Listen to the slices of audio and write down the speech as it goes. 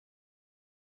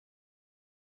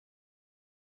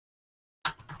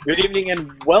Good evening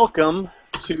and welcome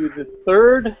to the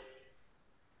third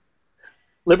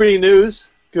Liberty News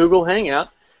Google Hangout.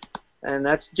 And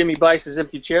that's Jimmy Bice's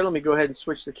empty chair. Let me go ahead and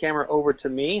switch the camera over to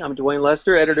me. I'm Dwayne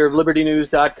Lester, editor of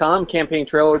LibertyNews.com,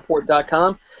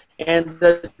 CampaignTrailReport.com.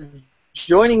 And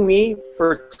joining me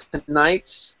for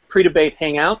tonight's pre-debate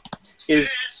hangout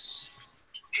is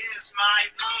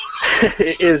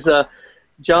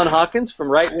John Hawkins from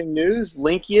Right Wing News,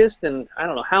 Linkiest, and I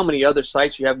don't know how many other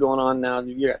sites you have going on now.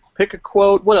 You got Pick a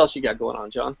Quote. What else you got going on,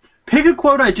 John? Pick a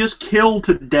Quote I just killed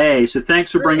today, so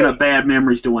thanks for bringing up bad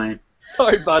memories, Dwayne.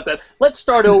 Sorry about that. Let's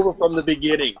start over from the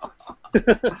beginning.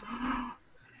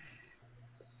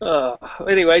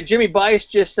 Anyway, Jimmy Bice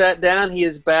just sat down. He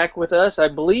is back with us. I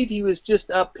believe he was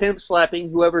just up pimp-slapping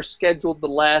whoever scheduled the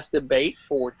last debate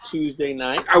for Tuesday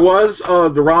night. I was.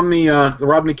 The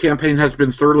Romney campaign has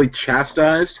been thoroughly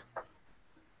chastised.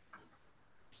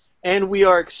 And we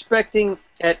are expecting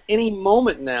at any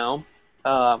moment now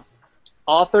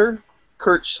author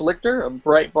Kurt Schlichter of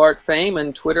Breitbart fame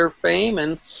and Twitter fame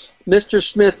and Mr.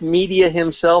 Smith Media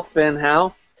himself, Ben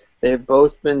Howe. They've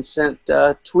both been sent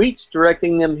tweets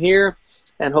directing them here,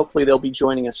 and hopefully they'll be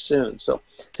joining us soon. So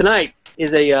tonight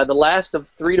is the last of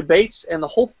three debates, and the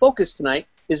whole focus tonight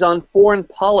is on foreign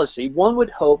policy. One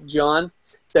would hope, John,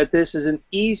 that this is an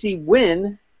easy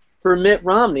win for Mitt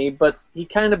Romney, but he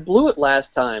kind of blew it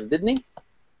last time, didn't he?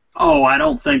 Oh, I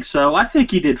don't think so. I think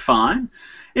he did fine.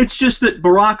 It's just that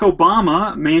Barack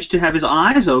Obama managed to have his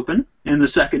eyes open in the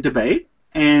second debate,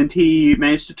 and he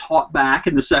managed to talk back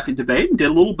in the second debate and did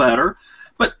a little better.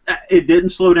 But it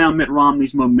didn't slow down Mitt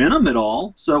Romney's momentum at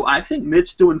all. So I think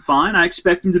Mitt's doing fine. I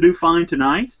expect him to do fine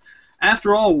tonight.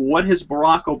 After all, what has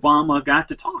Barack Obama got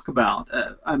to talk about?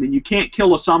 I mean, you can't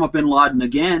kill Osama bin Laden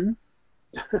again.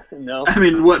 No. I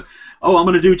mean, what? Oh, I'm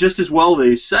going to do just as well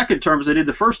the second term as I did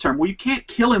the first term. Well, you can't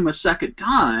kill him a second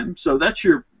time. So that's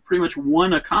your pretty much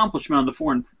one accomplishment on the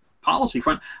foreign policy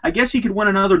front. I guess he could win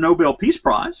another Nobel Peace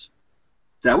Prize.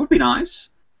 That would be nice.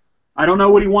 I don't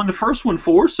know what he won the first one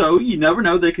for, so you never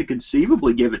know. They could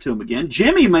conceivably give it to him again.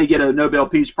 Jimmy may get a Nobel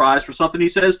Peace Prize for something he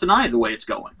says tonight, the way it's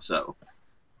going. So,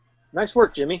 nice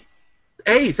work, Jimmy.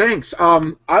 Hey, thanks.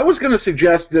 I was going to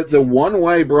suggest that the one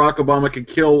way Barack Obama could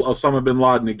kill Osama bin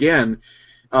Laden again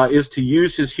is to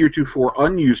use his heretofore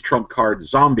unused trump card,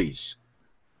 zombies.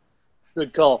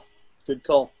 Good call. Good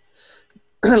call.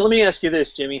 Let me ask you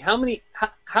this, Jimmy.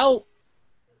 How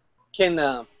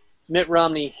can Mitt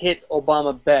Romney hit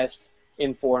Obama best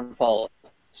in foreign policy?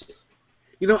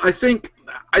 You know, I think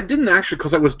I didn't actually,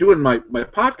 because I was doing my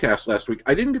podcast last week,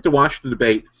 I didn't get to watch the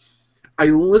debate. I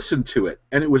listened to it,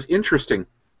 and it was interesting.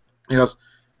 You know,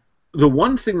 the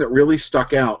one thing that really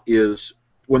stuck out is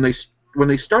when they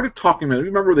started talking about,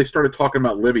 remember they started talking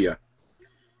about Libya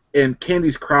and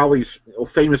Candace Crowley's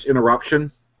famous interruption?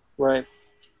 Right.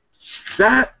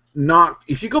 That knocked,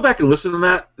 if you go back and listen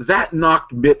to that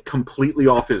knocked Mitt completely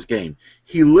off his game.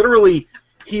 He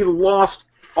lost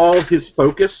all his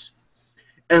focus,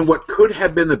 and what could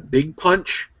have been a big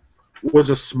punch was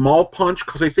a small punch,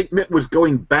 because I think Mitt was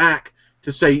going back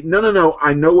to say, no,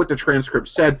 I know what the transcript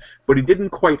said, but he didn't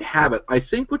quite have it. I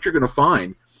think what you're going to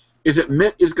find is that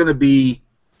Mitt is going to be,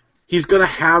 he's going to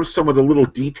have some of the little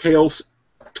details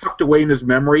tucked away in his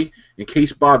memory in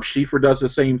case Bob Schieffer does the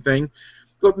same thing.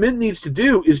 What Mitt needs to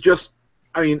do is just,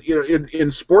 I mean, you know, in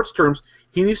sports terms,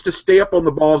 he needs to stay up on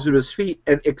the balls of his feet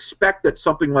and expect that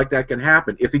something like that can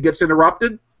happen. If he gets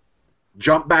interrupted,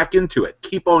 jump back into it.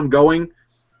 Keep on going.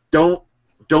 Don't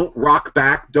rock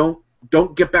back. Don't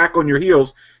get back on your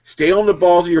heels. Stay on the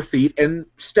balls of your feet and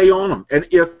stay on them. And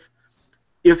if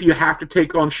you have to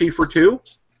take on Schieffer too,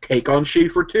 take on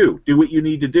Schieffer too. Do what you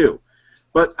need to do.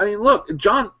 But I mean, look,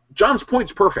 John's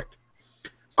point's perfect.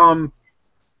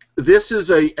 This is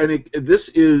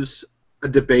a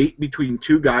debate between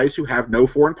two guys who have no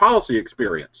foreign policy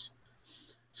experience.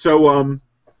 So,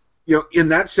 you know, in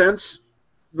that sense,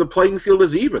 the playing field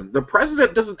is even. The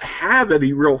president doesn't have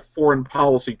any real foreign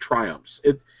policy triumphs.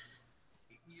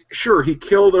 Sure, he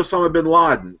killed Osama bin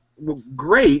Laden. Well,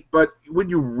 great, but when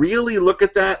you really look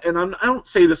at that, and I don't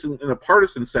say this in a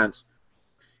partisan sense,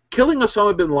 killing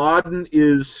Osama bin Laden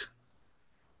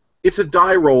it's a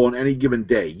die roll on any given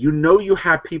day. You know you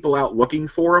have people out looking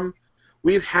for him.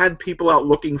 We've had people out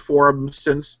looking for him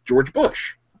since George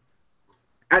Bush.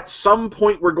 At some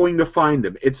point, we're going to find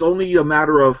him. It's only a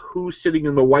matter of who's sitting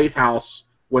in the White House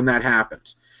when that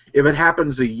happens. If it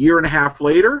happens a year and a half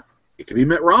later, it could be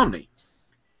Mitt Romney.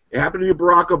 It happened to be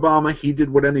Barack Obama. He did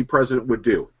what any president would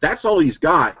do. That's all he's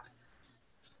got.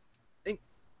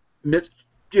 Mitt,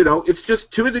 you know, it's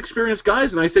just two inexperienced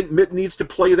guys, and I think Mitt needs to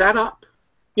play that up.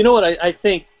 You know what? I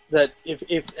think that if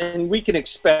and we can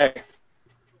expect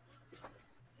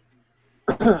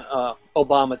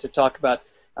Obama to talk about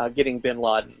getting bin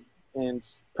Laden. And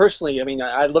personally, I mean,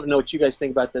 I'd love to know what you guys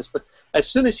think about this, but as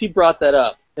soon as he brought that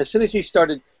up, as soon as he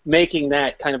started making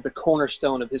that kind of the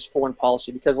cornerstone of his foreign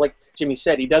policy, because like Jimmy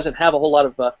said, he doesn't have a whole lot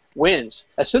of wins.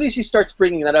 As soon as he starts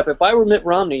bringing that up, if I were Mitt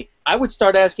Romney, I would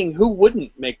start asking who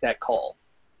wouldn't make that call?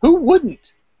 Who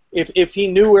wouldn't, if he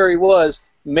knew where he was,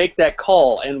 make that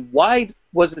call? And why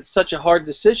was it such a hard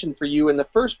decision for you in the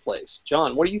first place?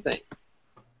 John, what do you think?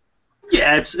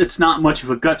 Yeah, it's not much of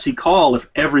a gutsy call if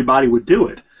everybody would do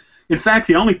it. In fact,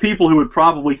 the only people who would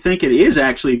probably think it is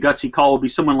actually a gutsy call would be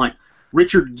someone like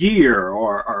Richard Gere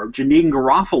or Janine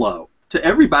Garofalo. To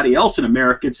everybody else in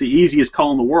America, it's the easiest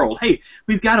call in the world. Hey,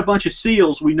 we've got a bunch of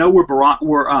SEALs. We know where I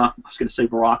was going to say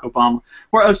Barack Obama,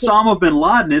 where Osama bin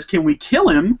Laden is. Can we kill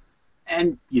him?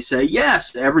 And you say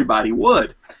yes. Everybody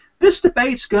would. This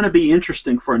debate's going to be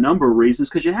interesting for a number of reasons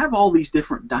because you have all these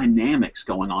different dynamics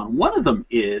going on. One of them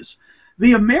is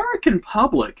the American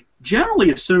public generally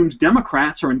assumes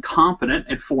Democrats are incompetent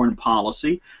at foreign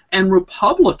policy and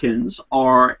Republicans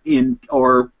are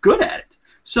good at it.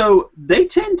 So they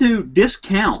tend to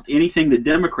discount anything that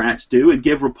Democrats do and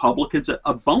give Republicans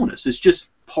a bonus. It's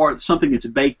just something that's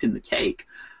baked in the cake.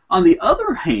 On the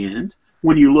other hand,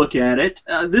 when you look at it,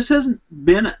 this hasn't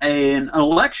been an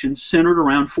election centered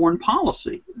around foreign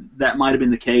policy. That might have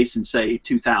been the case in, say,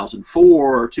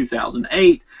 2004 or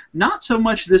 2008. Not so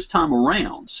much this time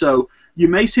around. So you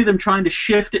may see them trying to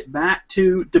shift it back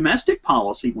to domestic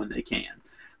policy when they can.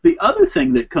 The other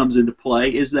thing that comes into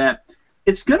play is that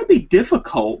it's going to be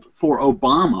difficult for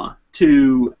Obama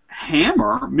to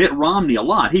hammer Mitt Romney a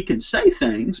lot. He can say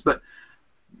things, but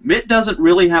Mitt doesn't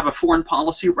really have a foreign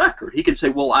policy record. He can say,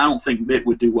 well, I don't think Mitt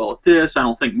would do well at this. I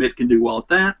don't think Mitt can do well at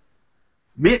that.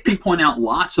 Mitt can point out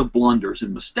lots of blunders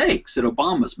and mistakes that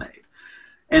Obama's made.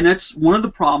 And that's one of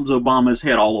the problems Obama's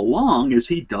had all along is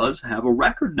he does have a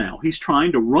record now. He's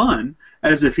trying to run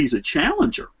as if he's a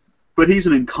challenger. But he's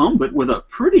an incumbent with a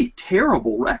pretty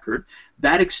terrible record.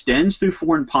 That extends through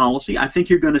foreign policy. I think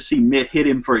you're going to see Mitt hit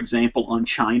him, for example, on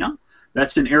China.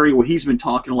 That's an area where he's been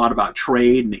talking a lot about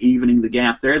trade and evening the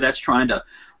gap there. That's trying to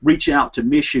reach out to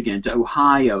Michigan, to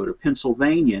Ohio, to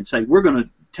Pennsylvania and say, we're going to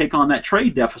take on that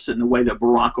trade deficit in a way that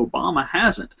Barack Obama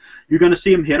hasn't. You're going to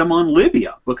see him hit him on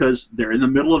Libya because they're in the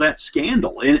middle of that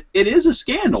scandal. And it is a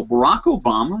scandal. Barack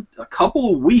Obama, a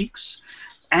couple of weeks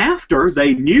after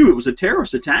they knew it was a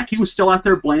terrorist attack, he was still out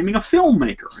there blaming a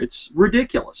filmmaker. It's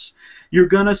ridiculous. You're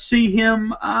going to see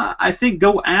him, I think,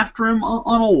 go after him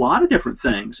on a lot of different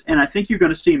things. And I think you're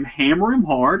going to see him hammer him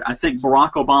hard. I think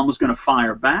Barack Obama's going to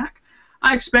fire back.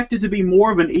 I expect it to be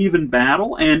more of an even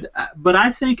battle. But I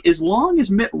think as long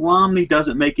as Mitt Romney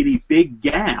doesn't make any big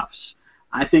gaffes,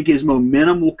 I think his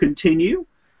momentum will continue.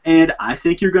 And I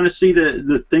think you're going to see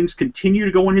the things continue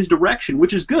to go in his direction,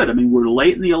 which is good. I mean, we're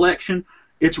late in the election.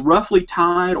 It's roughly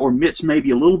tied, or Mitt's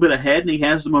maybe a little bit ahead, and he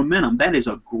has the momentum. That is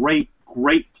a great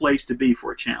place to be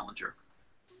for a challenger.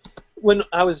 When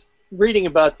I was reading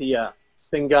about the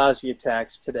Benghazi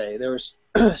attacks today, there was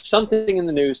something in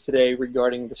the news today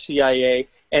regarding the CIA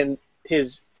and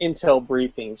his intel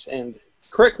briefings. And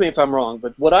correct me if I'm wrong,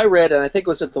 but what I read, and I think it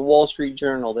was at the Wall Street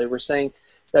Journal, they were saying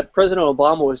that President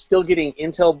Obama was still getting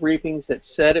intel briefings that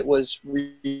said it was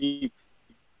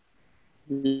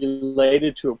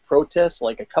related to a protest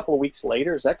like a couple of weeks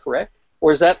later. Is that correct?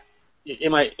 Or is that,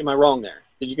 am I wrong there?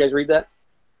 Did you guys read that?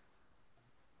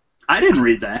 I didn't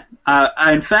read that.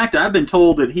 In fact, I've been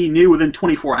told that he knew within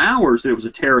 24 hours that it was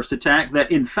a terrorist attack,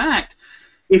 that in fact,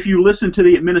 if you listen to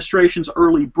the administration's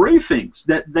early briefings,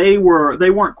 that they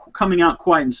weren't coming out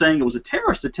quite and saying it was a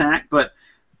terrorist attack, but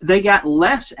they got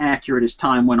less accurate as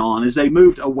time went on, as they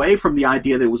moved away from the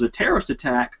idea that it was a terrorist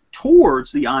attack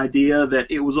towards the idea that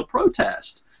it was a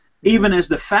protest, even as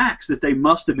the facts that they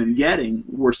must have been getting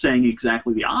were saying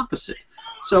exactly the opposite.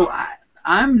 So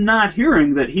I'm not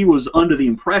hearing that he was under the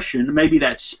impression, maybe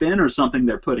that spin or something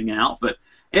they're putting out, but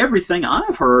everything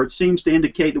I've heard seems to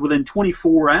indicate that within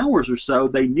 24 hours or so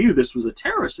they knew this was a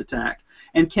terrorist attack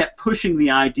and kept pushing the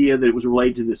idea that it was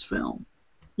related to this film.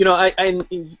 You know,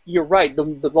 you're right.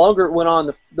 The longer it went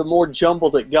on, the more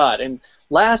jumbled it got. And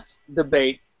last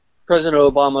debate, President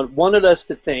Obama wanted us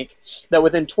to think that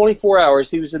within 24 hours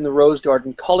he was in the Rose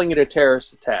Garden calling it a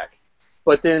terrorist attack.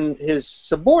 But then his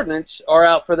subordinates are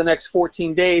out for the next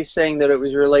 14 days saying that it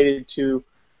was related to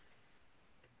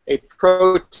a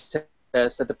protest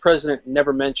that the president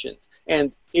never mentioned.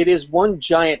 And it is one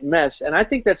giant mess. And I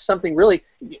think that's something really,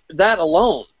 that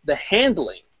alone, the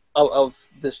handling of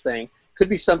this thing, could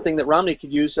be something that Romney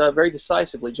could use very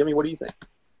decisively. Jimmy, what do you think?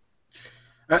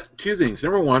 Two things.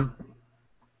 Number one,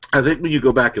 I think when you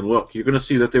go back and look, you're going to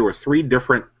see that there were three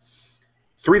different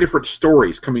three different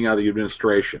stories coming out of the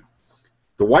administration.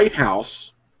 The White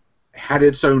House had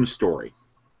its own story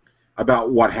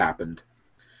about what happened.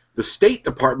 The State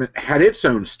Department had its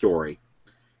own story.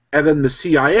 And then the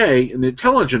CIA and the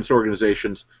intelligence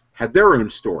organizations had their own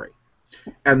story.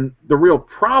 And the real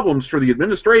problems for the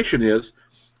administration is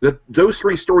that those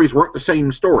three stories weren't the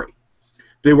same story.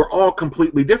 They were all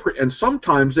completely different, and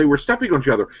sometimes they were stepping on each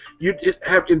other. You'd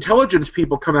have intelligence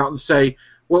people come out and say,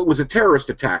 well, it was a terrorist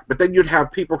attack. But then you'd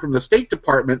have people from the State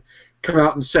Department come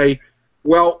out and say,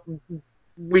 well,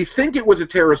 we think it was a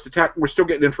terrorist attack, we're still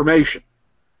getting information.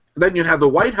 Then you'd have the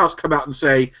White House come out and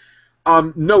say,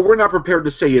 no, we're not prepared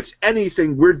to say it's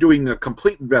anything, we're doing a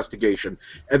complete investigation.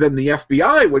 And then the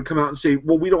FBI would come out and say,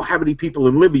 well, we don't have any people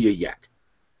in Libya yet.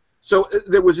 So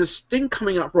there was this thing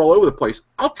coming out from all over the place.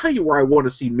 I'll tell you where I want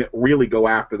to see Mitt really go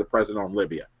after the president on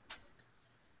Libya.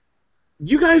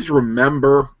 You guys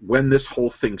remember when this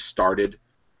whole thing started?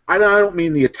 I don't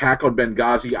mean the attack on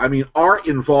Benghazi. I mean our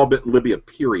involvement in Libya,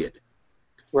 period.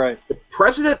 Right. The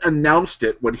president announced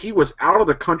it when he was out of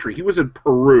the country. He was in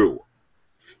Peru.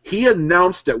 He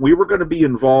announced that we were going to be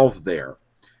involved there.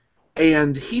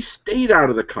 And he stayed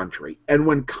out of the country. And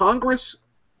when Congress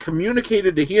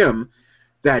communicated to him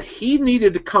that he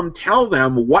needed to come tell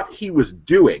them what he was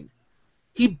doing,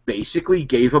 he basically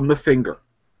gave them the finger.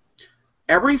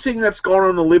 Everything that's going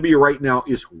on in Libya right now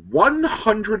is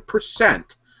 100%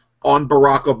 on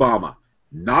Barack Obama.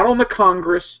 Not on the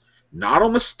Congress, not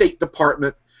on the State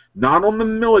Department, not on the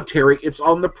military, it's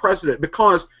on the president,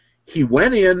 because he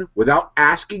went in without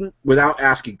asking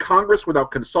Congress,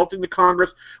 without consulting the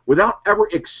Congress, without ever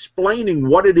explaining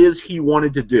what it is he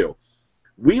wanted to do.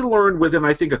 We learned within,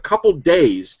 I think, a couple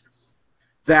days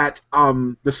that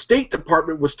the State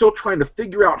Department was still trying to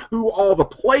figure out who all the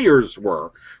players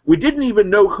were. We didn't even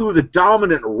know who the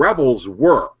dominant rebels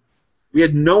were. We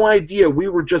had no idea. We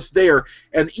were just there.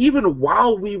 And even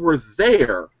while we were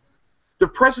there, the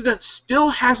president still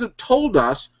hasn't told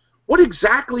us what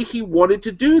exactly he wanted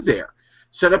to do there.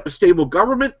 Set up a stable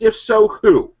government? If so,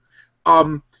 who?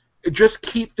 Just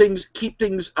keep things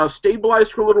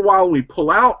stabilized for a little while, we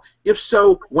pull out? If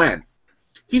so, when?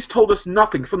 He's told us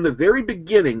nothing. From the very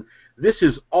beginning, this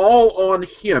is all on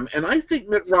him. And I think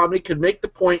Mitt Romney can make the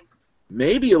point,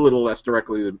 maybe a little less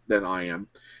directly than I am,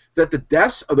 that the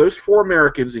deaths of those 4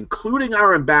 Americans, including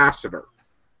our ambassador,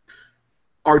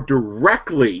 are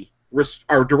directly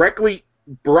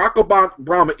Barack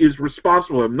Obama is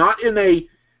responsible. Not in a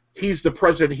he's the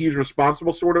president, he's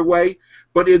responsible sort of way,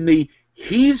 but in the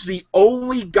he's the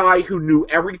only guy who knew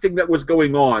everything that was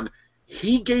going on.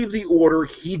 He gave the order.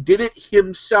 He did it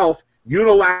himself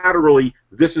unilaterally.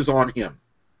 This is on him.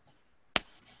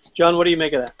 John, what do you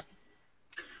make of that?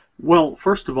 Well,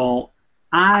 first of all,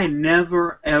 I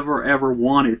never, ever, ever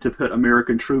wanted to put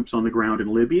American troops on the ground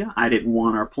in Libya. I didn't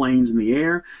want our planes in the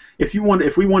air. If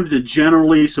we wanted to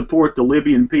generally support the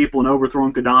Libyan people and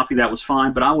overthrowing Gaddafi, that was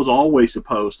fine, but I was always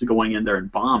opposed to going in there and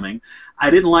bombing. I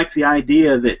didn't like the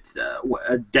idea that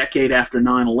a decade after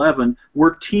 9/11,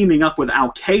 we're teaming up with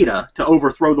Al-Qaeda to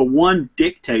overthrow the one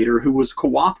dictator who was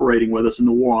cooperating with us in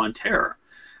the war on terror.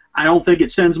 I don't think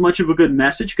it sends much of a good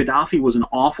message. Gaddafi was an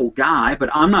awful guy, but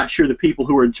I'm not sure the people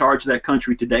who are in charge of that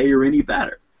country today are any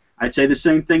better. I'd say the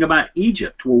same thing about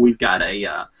Egypt, where we've got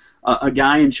a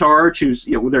guy in charge who's,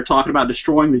 they're talking about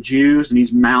destroying the Jews, and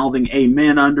he's mouthing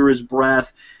amen under his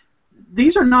breath.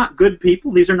 These are not good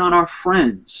people. These are not our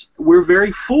friends. We're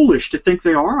very foolish to think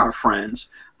they are our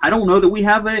friends. I don't know that we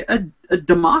have a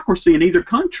democracy in either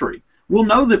country. We'll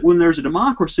know that when there's a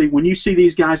democracy, when you see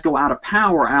these guys go out of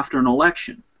power after an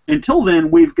election. Until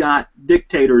then, we've got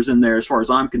dictators in there as far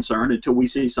as I'm concerned, until we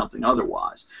see something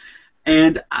otherwise.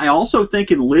 And I also think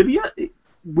in Libya,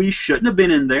 we shouldn't have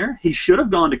been in there. He should have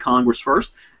gone to Congress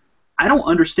first. I don't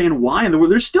understand why. And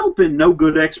there's still been no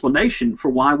good explanation for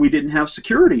why we didn't have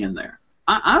security in there.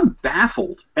 I'm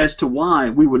baffled as to why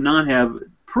we would not have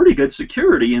pretty good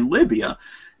security in Libya.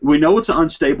 We know it's an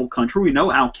unstable country. We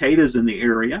know Al-Qaeda's in the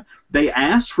area. They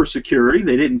asked for security.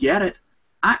 They didn't get it.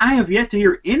 I have yet to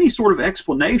hear any sort of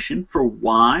explanation for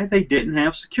why they didn't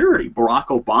have security. Barack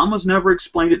Obama's never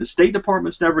explained it. The State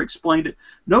Department's never explained it.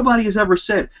 Nobody has ever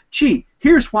said, gee,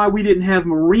 here's why we didn't have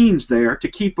Marines there to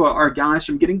keep our guys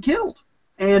from getting killed.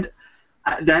 And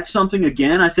that's something,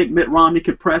 again, I think Mitt Romney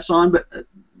could press on. But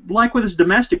like with his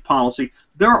domestic policy,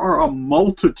 there are a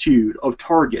multitude of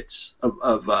targets,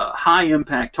 of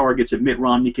high-impact targets that Mitt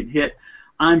Romney can hit.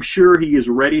 I'm sure he is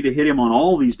ready to hit him on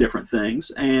all these different things,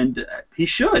 and he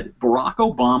should. Barack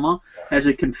Obama has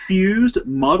a confused,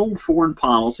 muddled foreign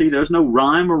policy. There's no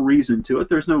rhyme or reason to it.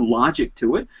 There's no logic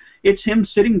to it. It's him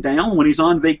sitting down when he's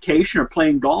on vacation or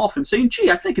playing golf and saying, gee,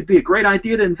 I think it'd be a great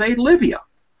idea to invade Libya.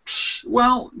 works,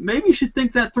 well, maybe you should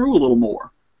think that through a little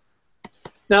more.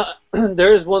 Now,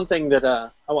 there is one thing that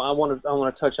I want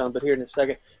to touch on, but here in a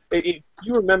second. If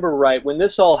you remember right, when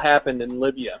this all happened in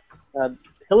Libya,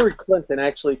 Hillary Clinton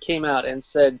actually came out and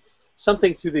said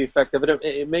something to the effect of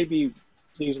it may be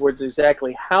these words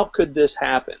exactly, how could this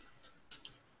happen?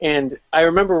 And I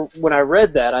remember when I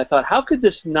read that, I thought, how could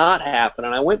this not happen?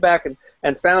 And I went back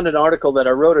and found an article that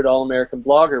I wrote at All American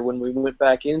Blogger when we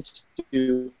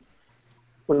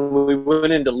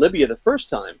went into Libya the first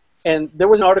time. And there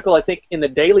was an article, I think, in the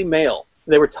Daily Mail.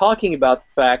 They were talking about the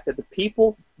fact that the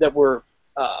people that were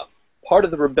part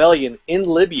of the rebellion in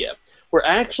Libya were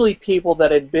actually people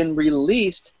that had been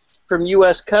released from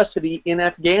U.S. custody in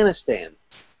Afghanistan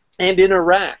and in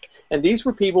Iraq. And these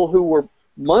were people who were,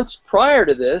 months prior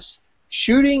to this,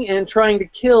 shooting and trying to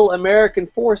kill American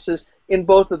forces in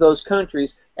both of those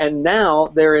countries. And now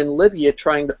they're in Libya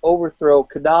trying to overthrow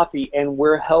Gaddafi, and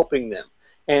we're helping them.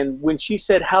 And when she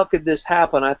said, how could this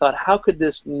happen, I thought, how could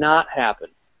this not happen?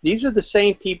 These are the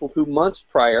same people who months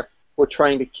prior were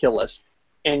trying to kill us.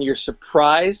 And you're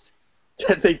surprised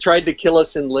that they tried to kill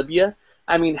us in Libya?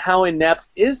 I mean, how inept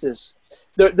is this?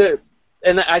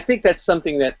 And I think that's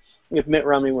something that if Mitt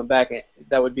Romney went back,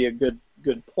 that would be a good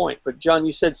point. But John,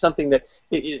 you said something that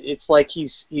it's like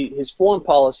his foreign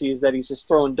policy is that he's just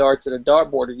throwing darts at a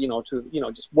dartboard,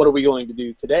 just what are we going to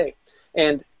do today?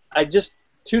 And I just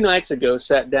 2 nights ago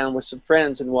sat down with some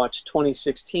friends and watched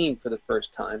 2016 for the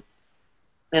first time.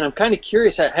 And I'm kind of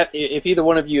curious if either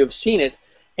one of you have seen it,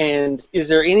 and is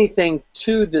there anything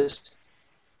to this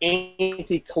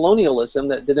anti-colonialism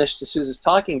that Dinesh D'Souza is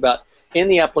talking about in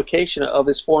the application of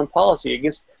his foreign policy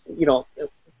against,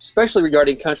 especially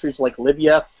regarding countries like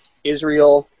Libya,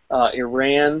 Israel,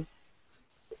 Iran?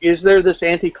 Is there this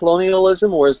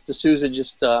anti-colonialism, or is D'Souza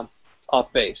just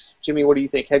off base? Jimmy, what do you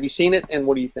think? Have you seen it, and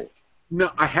what do you think? No,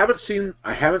 I haven't seen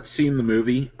the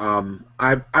movie.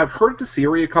 I've heard the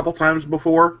theory a couple times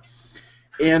before,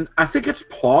 and I think it's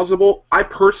plausible. I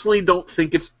personally don't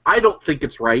think it's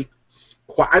right.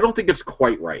 I don't think it's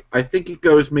quite right. I think it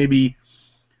goes maybe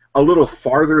a little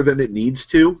farther than it needs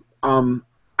to. I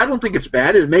don't think it's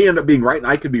bad. It may end up being right, and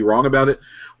I could be wrong about it.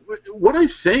 What I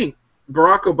think,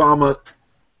 Barack Obama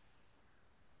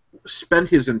spent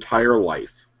his entire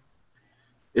life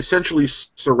essentially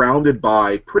surrounded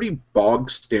by pretty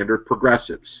bog-standard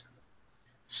progressives.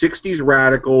 60s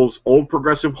radicals, old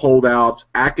progressive holdouts,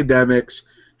 academics,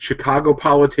 Chicago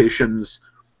politicians.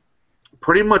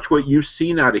 Pretty much what you've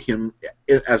seen out of him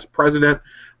as president,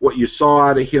 what you saw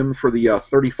out of him for the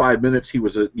 35 minutes he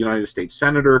was a United States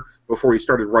senator before he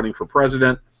started running for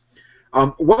president.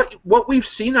 What we've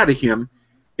seen out of him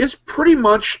is pretty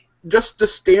much just the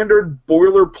standard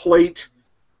boilerplate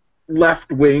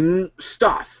left-wing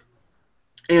stuff.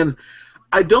 And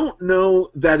I don't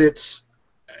know that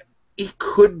it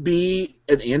could be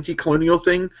an anti-colonial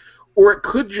thing, or it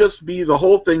could just be the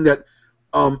whole thing that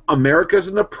America's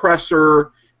an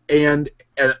oppressor, and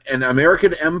an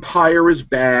American empire is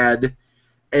bad,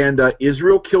 and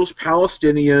Israel kills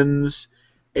Palestinians,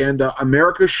 and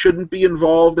America shouldn't be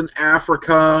involved in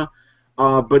Africa,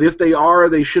 but if they are,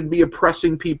 they should be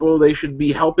oppressing people, they should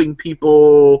be helping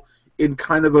people in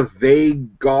kind of a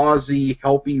vague, gauzy,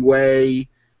 helpy way.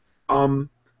 I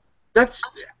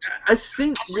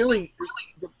think, really,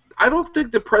 I don't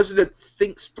think the president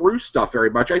thinks through stuff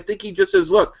very much. I think he just says,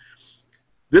 look,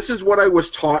 this is what I was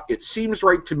taught. It seems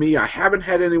right to me. I haven't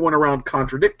had anyone around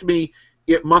contradict me.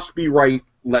 It must be right.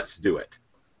 Let's do it.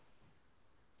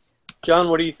 John,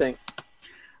 what do you think?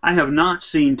 I have not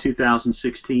seen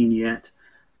 2016 yet.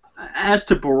 As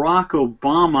to Barack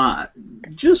Obama,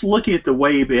 just looking at the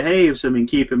way he behaves, I mean,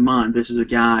 keep in mind, this is a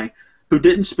guy who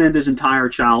didn't spend his entire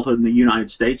childhood in the United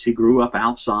States. He grew up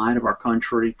outside of our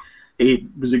country. He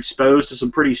was exposed to some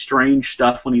pretty strange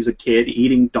stuff when he's a kid,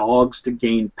 eating dogs to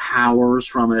gain powers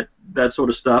from it, that sort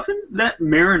of stuff. And that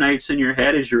marinates in your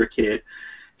head as you're a kid.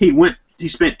 He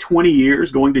spent 20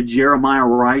 years going to Jeremiah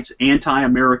Wright's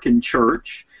anti-American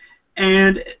church.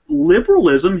 And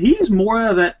liberalism, he's more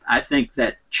of that, I think,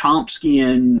 that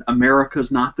Chomskyan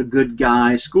America's not the good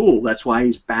guy school. That's why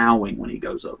he's bowing when he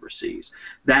goes overseas.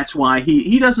 That's why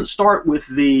he doesn't start with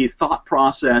the thought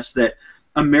process that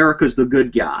America's the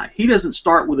good guy. He doesn't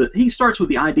start with it. He starts with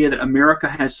the idea that America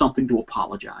has something to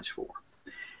apologize for.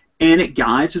 And it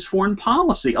guides his foreign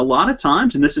policy. A lot of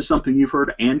times, and this is something you've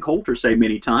heard Ann Coulter say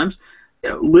many times,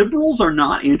 liberals are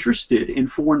not interested in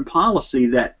foreign policy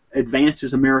that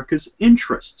advances America's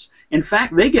interests. In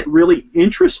fact, they get really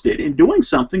interested in doing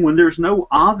something when there's no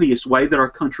obvious way that our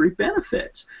country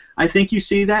benefits. I think you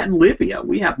see that in Libya.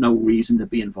 We have no reason to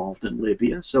be involved in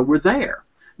Libya, so we're there.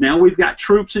 Now we've got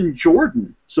troops in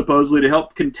Jordan, supposedly to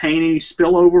help contain any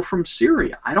spillover from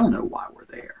Syria. I don't know why we're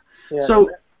there. Yeah.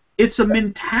 So it's a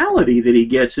mentality that he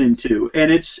gets into,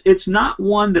 and it's not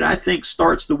one that I think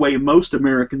starts the way most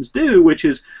Americans do, which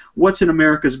is what's in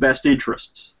America's best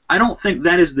interests. I don't think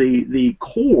that is the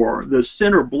core, the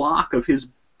center block of his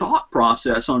thought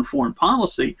process on foreign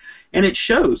policy, and it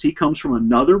shows. He comes from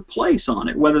another place on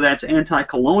it, whether that's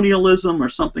anti-colonialism or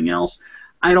something else.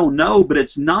 I don't know, but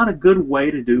it's not a good way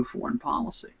to do foreign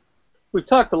policy. We've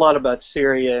talked a lot about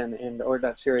Syria or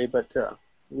not Syria, but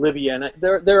Libya, and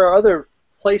there are other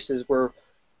places where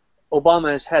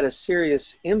Obama has had a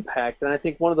serious impact, and I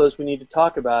think one of those we need to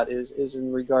talk about is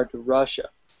in regard to Russia.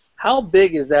 How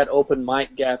big is that open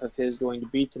mic gaffe of his going to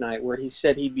be tonight, where he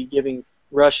said he'd be giving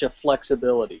Russia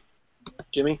flexibility?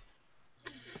 Jimmy?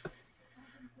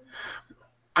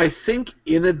 I think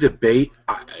in a debate,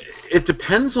 it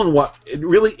depends on what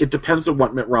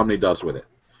Mitt Romney does with it,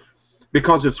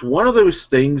 because it's one of those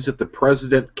things that the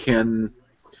president can,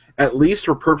 at least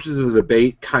for purposes of the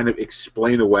debate, kind of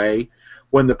explain away.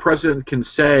 When the president can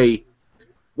say,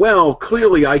 well,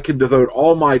 clearly I can devote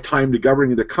all my time to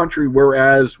governing the country,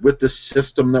 whereas with the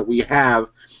system that we have,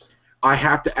 I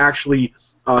have to actually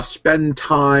spend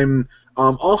time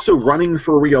also running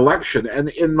for re-election. And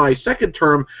in my second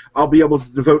term, I'll be able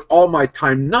to devote all my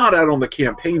time not out on the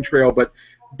campaign trail, but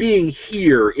being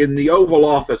here in the Oval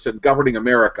Office and governing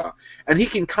America. And he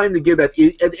can kind of give that.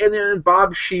 And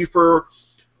Bob Schieffer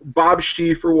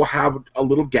will have a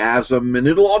little gasm, and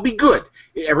it'll all be good.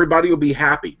 Everybody will be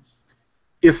happy.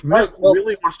 If Mitt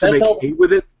really wants to make hay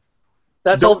with it,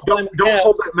 don't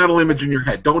hold that mental image in your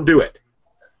head. Don't do it.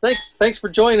 Thanks for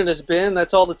joining us, Ben.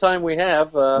 That's all the time we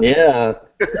have. Yeah.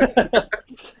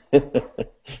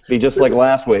 Be just like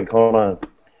last week. Hold on.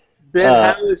 Ben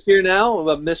Howe is here now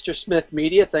of Mr. Smith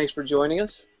Media. Thanks for joining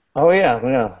us. Oh,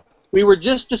 yeah. We were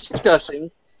just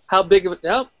discussing how big of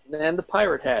and the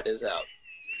pirate hat is out.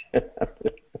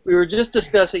 We were just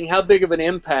discussing how big of an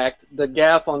impact the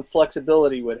gaffe on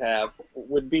flexibility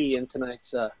would be in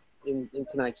tonight's in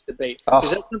tonight's debate. Oh.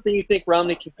 Is that something you think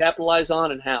Romney can capitalize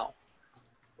on, and how?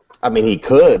 I mean, he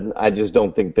could. I just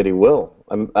don't think that he will.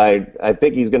 I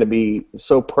think he's going to be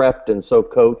so prepped and so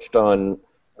coached on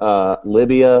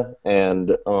Libya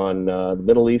and on the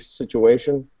Middle East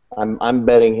situation. I'm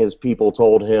betting his people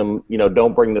told him,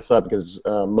 don't bring this up because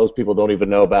most people don't even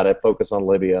know about it. Focus on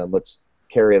Libya and let's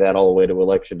carry that all the way to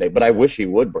Election Day. But I wish he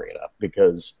would bring it up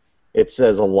because it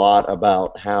says a lot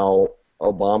about how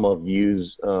Obama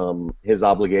views his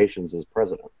obligations as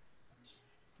president.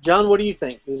 John, what do you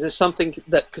think? Is this something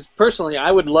that, because personally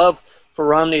I would love for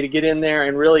Romney to get in there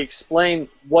and really explain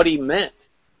what he meant.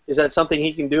 Is that something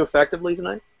he can do effectively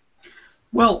tonight?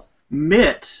 Well,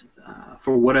 Mitt,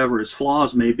 for whatever his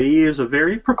flaws may be, is a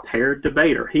very prepared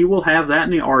debater. He will have that in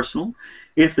the arsenal.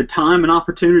 If the time and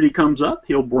opportunity comes up,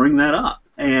 he'll bring that up.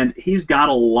 And he's got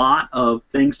a lot of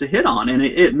things to hit on, and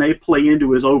it may play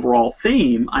into his overall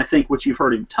theme, I think, which you've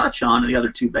heard him touch on in the other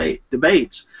two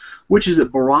debates, which is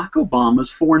that Barack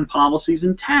Obama's foreign policy is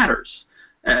in tatters.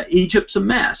 Egypt's a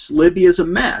mess. Libya's a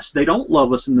mess. They don't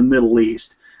love us in the Middle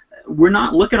East. We're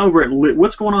not looking over at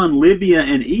what's going on in Libya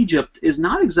and Egypt is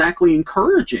not exactly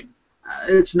encouraging.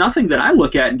 It's nothing that I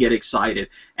look at and get excited.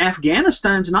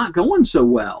 Afghanistan's not going so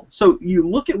well. So you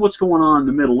look at what's going on in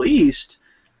the Middle East,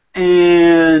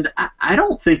 and I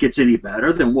don't think it's any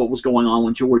better than what was going on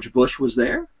when George Bush was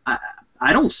there.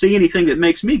 I don't see anything that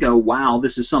makes me go, wow,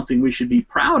 this is something we should be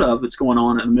proud of that's going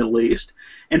on in the Middle East.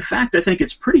 In fact, I think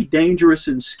it's pretty dangerous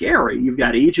and scary. You've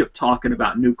got Egypt talking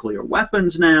about nuclear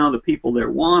weapons now. The people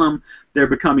there want them. They're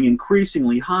becoming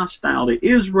increasingly hostile to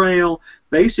Israel.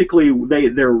 Basically,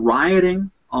 they're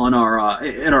rioting on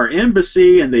at our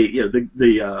embassy, and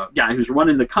the guy who's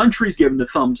running the country's giving the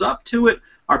thumbs up to it.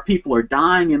 Our people are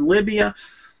dying in Libya.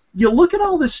 You look at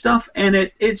all this stuff, and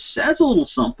it says a little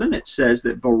something. It says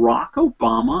that Barack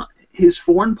Obama, his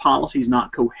foreign policy is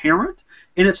not coherent,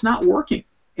 and it's not working.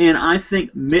 And I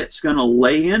think Mitt's going to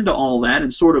lay into all that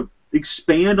and sort of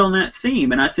expand on that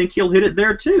theme, and I think he'll hit it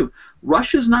there too.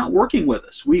 Russia's not working with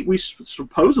us. We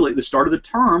supposedly, at the start of the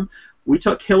term, we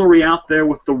took Hillary out there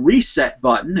with the reset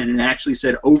button, and it actually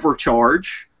said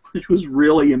overcharge, which was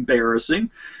really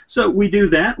embarrassing. So we do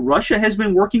that. Russia has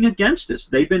been working against us.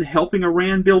 They've been helping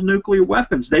Iran build nuclear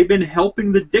weapons. They've been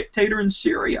helping the dictator in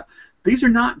Syria. These are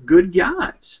not good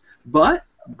guys. But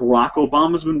Barack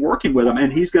Obama's been working with them,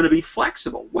 and he's going to be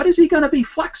flexible. What is he going to be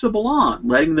flexible on?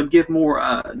 Letting them give more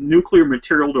nuclear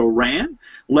material to Iran?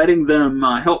 Letting them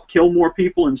help kill more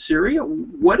people in Syria?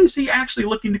 What is he actually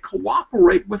looking to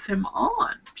cooperate with him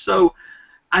on? So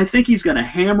I think he's going to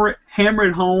hammer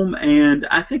it home, and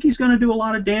I think he's going to do a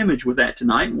lot of damage with that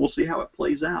tonight, and we'll see how it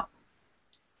plays out.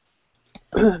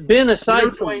 Ben,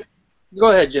 aside from... Dwayne,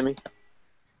 Go ahead, Jimmy.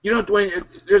 Dwayne,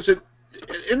 there's an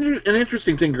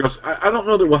interesting thing, girls. I don't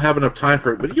know that we'll have enough time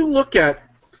for it, but you look at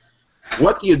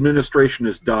what the administration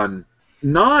has done,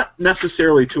 not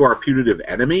necessarily to our putative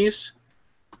enemies,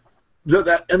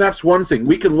 and that's one thing.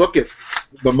 We can look at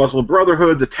the Muslim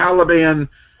Brotherhood, the Taliban,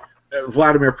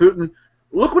 Vladimir Putin.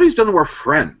 Look what he's done to our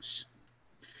friends.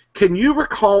 Can you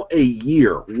recall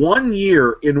one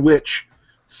year in which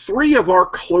 3 of our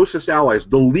closest allies,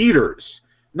 the leaders,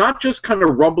 not just kind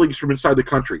of rumblings from inside the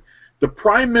country, the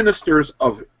prime ministers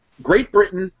of Great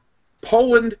Britain,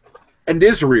 Poland, and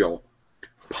Israel,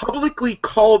 publicly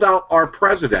called out our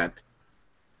president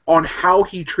on how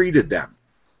he treated them?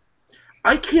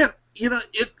 I can't,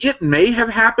 it may have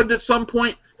happened at some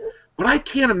point, but I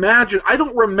can't imagine. I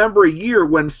don't remember a year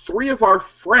when 3 of our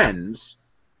friends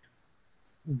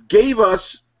gave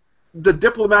us the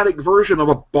diplomatic version of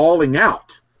a bawling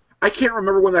out. I can't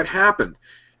remember when that happened.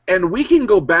 And we can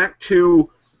go back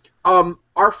to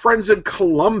our friends in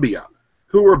Colombia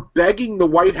who were begging the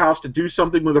White House to do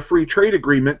something with a free trade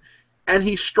agreement, and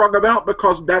he strung them out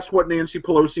because that's what Nancy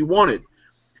Pelosi wanted.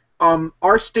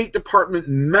 Our State Department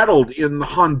meddled in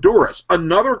Honduras,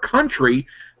 another country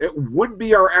that would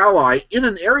be our ally, in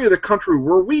an area of the country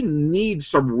where we need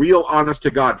some real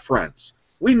honest-to-God friends.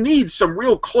 We need some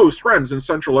real close friends in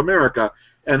Central America,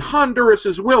 and Honduras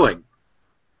is willing.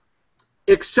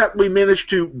 Except we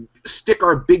managed to stick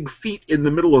our big feet in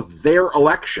the middle of their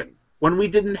election when we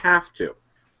didn't have to.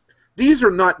 These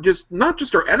are not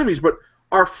just our enemies, but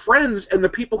our friends and the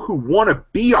people who want to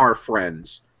be our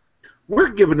friends. We're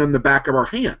giving them the back of our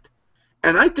hand.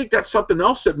 And I think that's something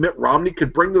else that Mitt Romney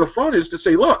could bring to the front, is to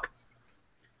say, look,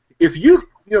 if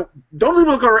don't even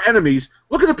look at our enemies,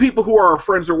 look at the people who are our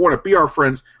friends or want to be our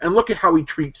friends, and look at how he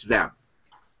treats them.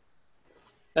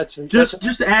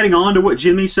 Just adding on to what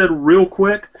Jimmy said real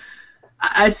quick,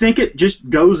 I think it just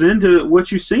goes into what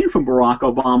you've seen from Barack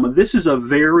Obama. This is a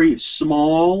very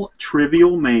small,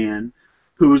 trivial man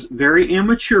who's very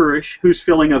amateurish, who's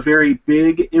filling a very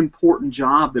big, important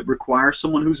job that requires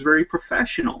someone who's very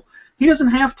professional. He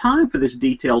doesn't have time for this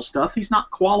detailed stuff. He's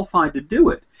not qualified to do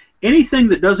it. Anything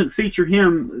that doesn't feature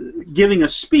him giving a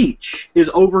speech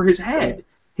is over his head.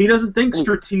 He doesn't think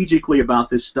strategically about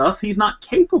this stuff. He's not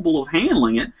capable of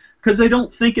handling it because they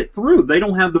don't think it through. They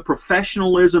don't have the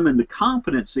professionalism and the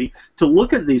competency to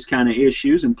look at these kind of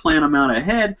issues and plan them out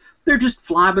ahead. They're just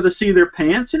fly by the seat of their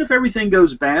pants, and if everything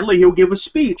goes badly, he'll give a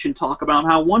speech and talk about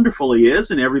how wonderful he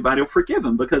is, and everybody will forgive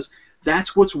him because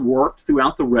that's what's worked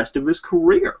throughout the rest of his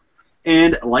career.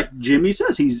 And like Jimmy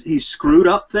says, he's screwed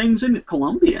up things in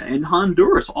Colombia, in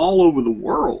Honduras, all over the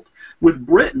world. With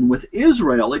Britain, with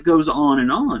Israel, it goes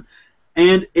on.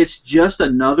 And it's just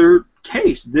another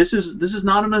case. This is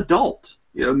not an adult.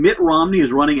 Mitt Romney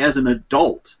is running as an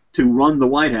adult to run the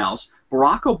White House.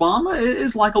 Barack Obama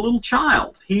is like a little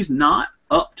child. He's not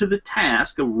up to the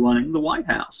task of running the White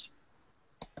House.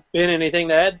 Ben, anything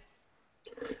to add?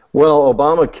 Well,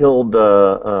 Obama killed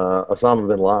Osama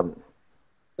bin Laden.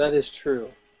 That is true.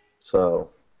 So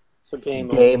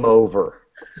game over.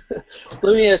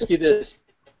 Let me ask you this.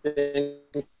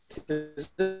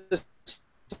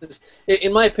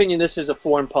 In my opinion, this is a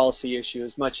foreign policy issue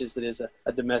as much as it is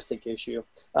a domestic issue.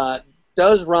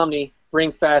 Does Romney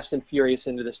bring Fast and Furious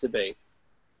into this debate?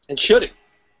 And should he?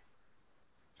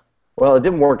 Well, it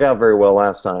didn't work out very well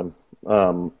last time.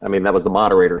 I mean, that was the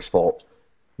moderator's fault.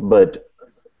 But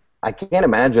I can't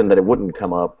imagine that it wouldn't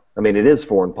come up. I mean, it is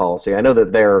foreign policy. I know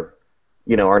that they're,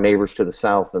 our neighbors to the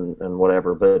south and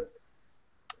whatever, but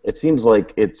it seems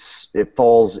like it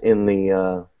falls in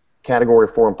the category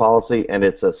of foreign policy, and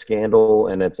it's a scandal,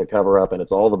 and it's a cover-up, and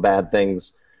it's all the bad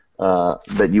things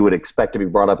that you would expect to be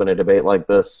brought up in a debate like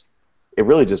this. It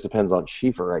really just depends on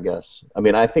Schieffer, I guess. I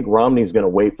mean, I think Romney's going to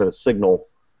wait for the signal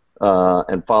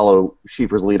and follow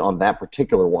Schieffer's lead on that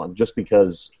particular one, just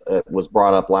because it was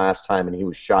brought up last time and he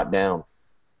was shot down.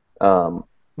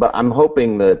 But I'm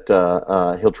hoping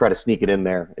that he'll try to sneak it in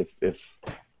there if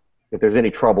there's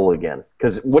any trouble again.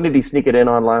 Because when did he sneak it in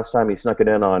on last time? He snuck it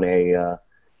in on a... it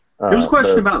was a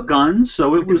question about guns,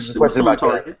 so it was on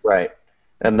target. Guns, right.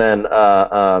 And then,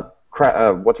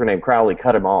 what's her name? Crowley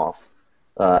cut him off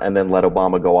and then let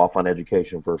Obama go off on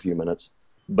education for a few minutes.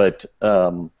 But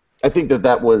I think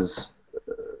that was...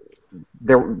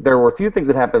 There were a few things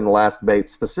that happened in the last debate,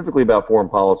 specifically about foreign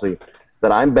policy,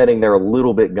 that I'm betting they're a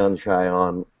little bit gun-shy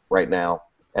on right now.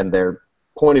 And their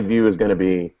point of view is going to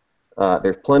be,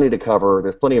 there's plenty to cover,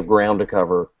 there's plenty of ground to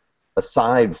cover,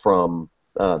 aside from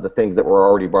the things that were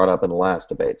already brought up in the last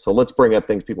debate. So let's bring up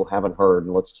things people haven't heard,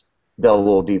 and let's delve a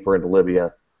little deeper into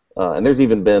Libya. And there's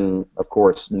even been, of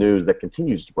course, news that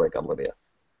continues to break on Libya.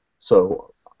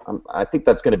 So I think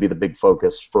that's going to be the big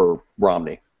focus for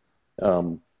Romney.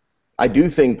 I do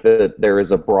think that there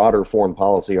is a broader foreign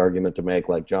policy argument to make,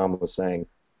 like John was saying,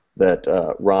 that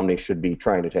Romney should be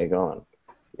trying to take on.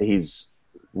 He's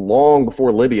long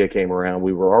before Libya came around,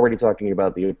 we were already talking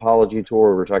about the apology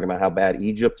tour. We were talking about how bad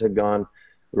Egypt had gone.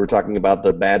 We were talking about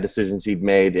the bad decisions he'd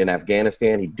made in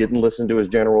Afghanistan. He didn't listen to his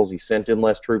generals. He sent in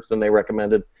less troops than they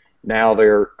recommended. Now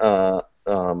they're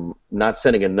not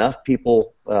sending enough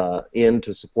people in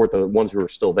to support the ones who are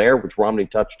still there, which Romney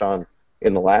touched on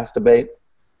in the last debate.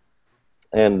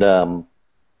 And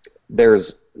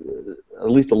there's at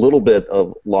least a little bit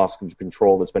of loss of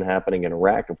control that's been happening in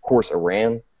Iraq. Of course,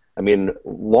 Iran. I mean,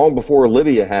 long before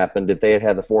Libya happened, if they had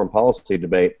had the foreign policy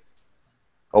debate,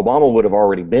 Obama would have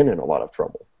already been in a lot of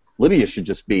trouble. Libya should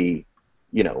just be,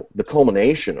 you know, the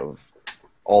culmination of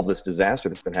all this disaster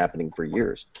that's been happening for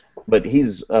years. But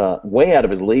he's way out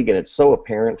of his league, and it's so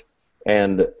apparent.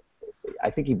 And I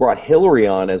think he brought Hillary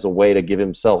on as a way to give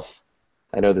himself,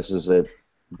 I know this is a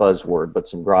buzzword, but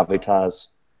some gravitas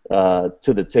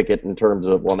to the ticket in terms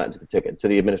of, well, not to the ticket, to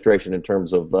the administration in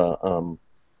terms of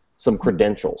some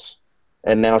credentials.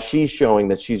 And now she's showing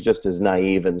that she's just as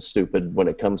naive and stupid when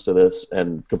it comes to this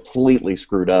and completely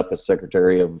screwed up as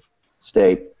Secretary of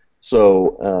State.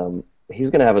 So he's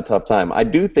going to have a tough time. I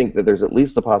do think that there's at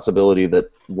least the possibility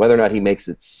that whether or not he makes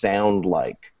it sound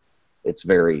like it's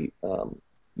very,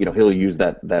 you know, he'll use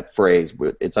that phrase,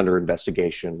 it's under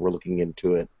investigation, we're looking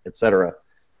into it, etc.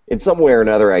 In some way or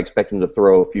another, I expect him to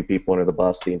throw a few people under the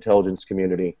bus, the intelligence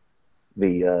community,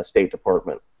 the State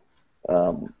Department,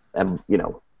 and, you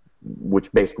know,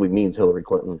 which basically means Hillary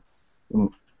Clinton.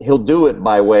 He'll do it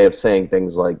by way of saying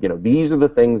things like, you know, these are the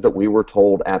things that we were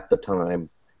told at the time,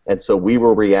 and so we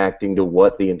were reacting to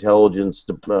what the intelligence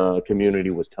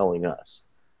community was telling us.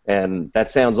 And that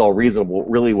sounds all reasonable.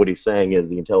 Really what he's saying is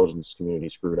the intelligence community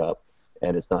screwed up,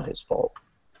 and it's not his fault.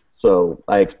 So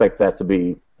I expect that to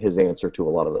be his answer to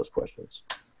a lot of those questions.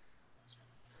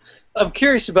 I'm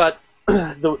curious about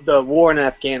the war in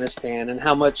Afghanistan and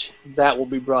how much that will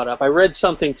be brought up. I read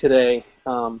something today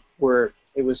where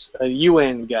it was a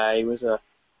UN guy. He was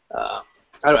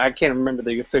I can't remember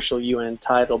the official UN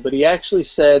title, but he actually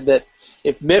said that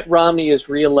if Mitt Romney is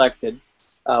reelected,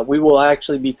 we will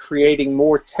actually be creating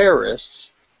more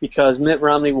terrorists because Mitt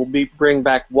Romney will bring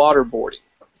back waterboarding,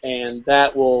 and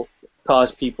that will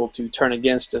cause people to turn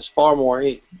against us far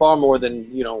more than,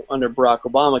 you know, under Barack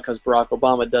Obama, because Barack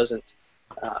Obama doesn't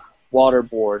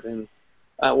waterboard. And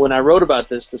when I wrote about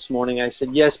this morning, I said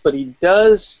yes, but he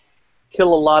does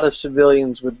kill a lot of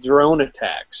civilians with drone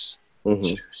attacks.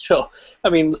 Mm-hmm. So, I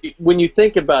mean, when you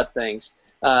think about things,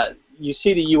 you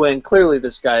see the UN, clearly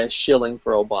this guy is shilling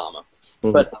for Obama.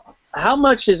 Mm-hmm. But how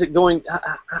much is it going,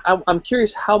 I'm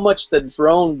curious how much the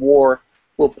drone war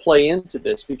will play into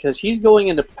this, because he's going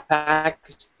into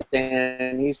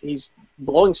Pakistan, he's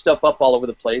blowing stuff up all over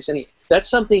the place, and that's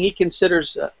something he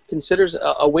considers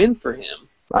a win for him.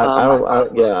 I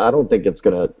don't think it's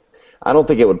gonna. I don't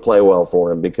think it would play well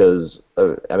for him because,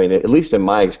 I mean, at least in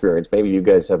my experience, maybe you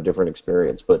guys have different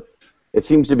experience, but it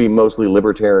seems to be mostly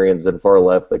libertarians and far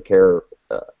left that care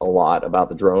a lot about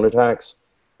the drone attacks,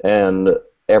 and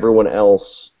everyone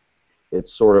else,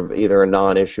 it's sort of either a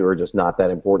non-issue or just not that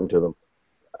important to them.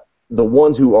 The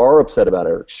ones who are upset about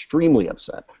it are extremely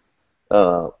upset,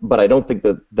 but I don't think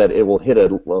that it will hit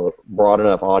a broad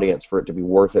enough audience for it to be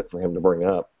worth it for him to bring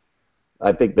up.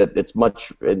 I think that it's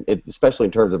much, especially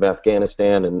in terms of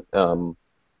Afghanistan and,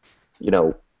 you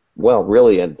know, well,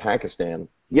 really in Pakistan.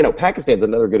 You know, Pakistan's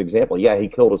another good example. Yeah, he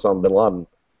killed Osama bin Laden.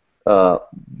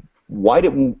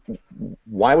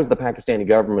 Why was the Pakistani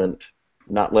government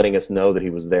not letting us know that he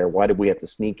was there? Why did we have to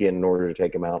sneak in order to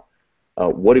take him out?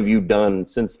 What have you done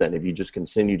since then? Have you just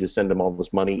continued to send him all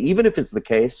this money? Even if it's the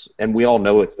case, and we all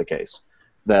know it's the case,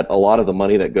 that a lot of the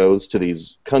money that goes to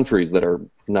these countries that are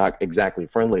not exactly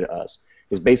friendly to us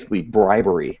is basically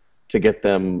bribery to get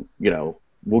them, you know,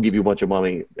 we'll give you a bunch of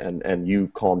money and you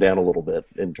calm down a little bit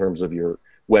in terms of your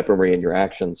weaponry and your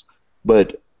actions.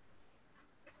 But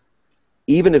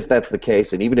even if that's the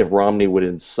case, and even if Romney would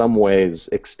in some ways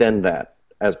extend that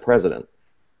as president,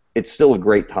 it's still a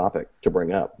great topic to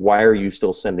bring up. Why are you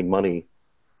still sending money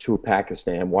to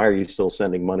Pakistan? Why are you still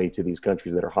sending money to these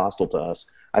countries that are hostile to us?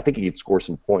 I think he'd score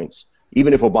some points.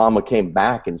 Even if Obama came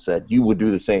back and said, you would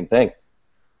do the same thing,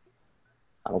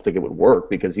 I don't think it would work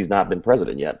because he's not been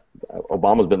president yet.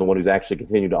 Obama's been the one who's actually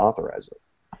continued to authorize it.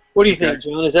 What do you think,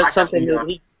 John? Is that something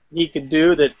that he could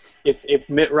do that if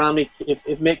Mitt Romney,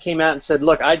 if Mitt came out and said,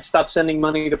 look, I'd stop sending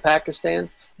money to Pakistan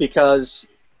because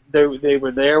they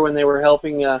were there when they were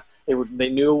helping, they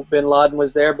knew bin Laden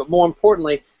was there, but more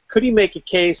importantly, could he make a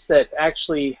case that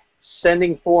actually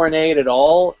sending foreign aid at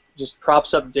all just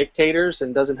props up dictators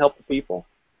and doesn't help the people?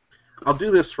 I'll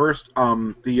do this first.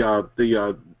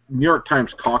 The New York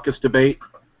Times caucus debate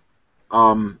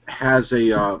has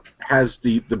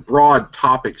the broad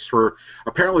topics for.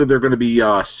 Apparently, there are going to be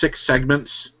 6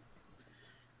 segments,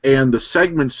 and the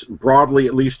segments broadly,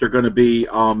 at least, are going to be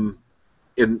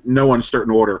in no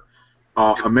uncertain order: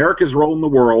 America's role in the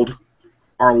world,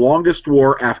 our longest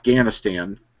war,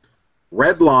 Afghanistan,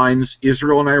 red lines,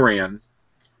 Israel and Iran.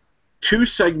 2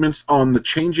 segments on the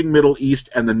changing Middle East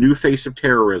and the new face of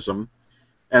terrorism,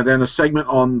 and then a segment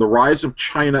on the rise of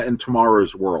China and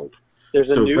tomorrow's world.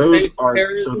 There's a So new those face of are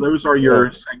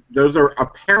terrorism? those are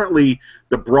apparently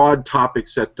the broad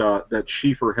topics that that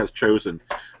Schieffer has chosen.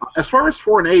 As far as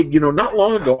foreign aid, not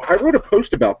long ago I wrote a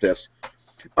post about this,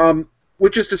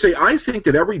 which is to say I think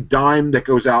that every dime that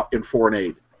goes out in foreign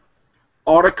aid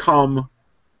ought to come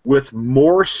with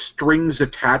more strings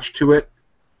attached to it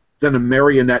than a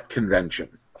marionette convention.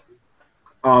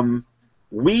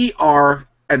 We are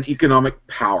an economic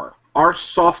power. Our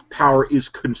soft power is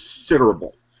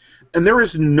considerable. And there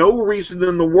is no reason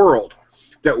in the world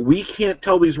that we can't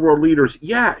tell these world leaders,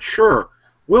 yeah, sure,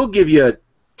 we'll give you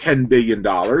 $10 billion,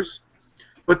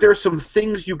 but there's some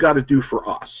things you got to do for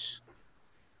us.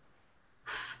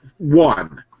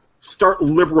 1, start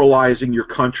liberalizing your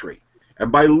country.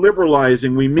 And by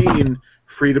liberalizing, we mean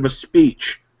freedom of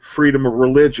speech, freedom of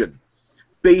religion,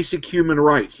 basic human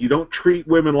rights. You don't treat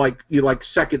women like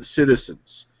second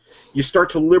citizens. You start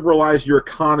to liberalize your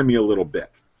economy a little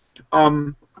bit.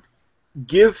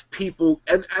 Give people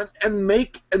and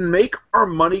make our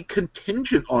money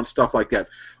contingent on stuff like that.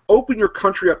 Open your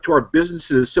country up to our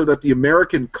businesses so that the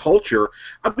American culture.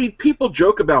 I mean, people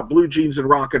joke about blue jeans and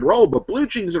rock and roll, but blue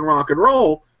jeans and rock and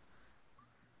roll.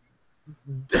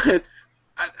 I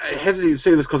hesitate to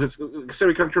say this because it's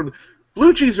semi-controversial.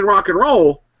 Blue jeans and rock and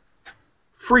roll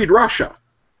freed Russia.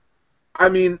 I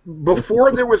mean,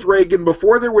 before there was Reagan,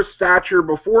 before there was Thatcher,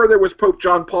 before there was Pope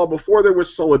John Paul, before there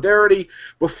was Solidarity,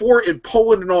 before in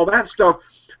Poland and all that stuff,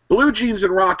 blue jeans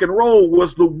and rock and roll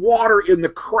was the water in the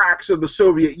cracks of the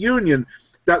Soviet Union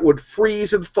that would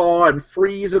freeze and thaw and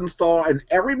freeze and thaw, and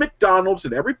every McDonald's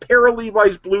and every pair of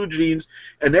Levi's blue jeans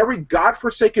and every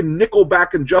godforsaken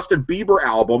Nickelback and Justin Bieber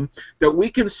album that we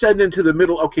can send into the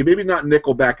middle. Okay, maybe not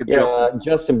Nickelback and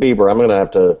Justin Bieber. I'm going to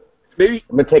have to. Maybe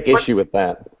I'm going to take issue with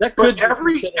that. But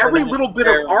every little bit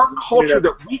of our culture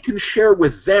that we can share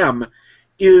with them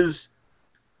is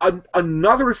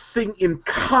another thing in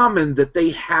common that they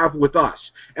have with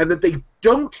us, and that they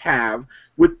don't have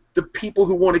with the people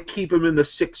who want to keep them in the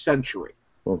 6th century.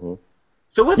 Mm-hmm.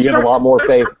 So let's have a lot more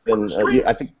faith in.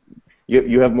 I think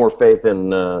you have more faith in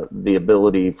the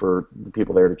ability for the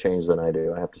people there to change than I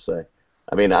do. I have to say.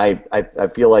 I mean, I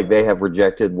feel like they have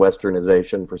rejected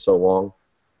Westernization for so long.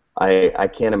 I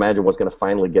can't imagine what's going to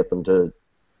finally get them to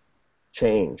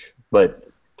change. But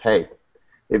hey,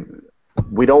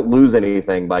 we don't lose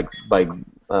anything by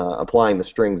applying the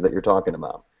strings that you're talking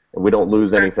about. And we don't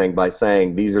lose anything by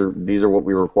saying these are what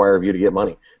we require of you to get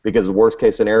money. Because the worst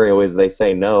case scenario is they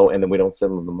say no, and then we don't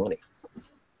send them the money.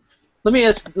 Let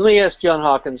me ask John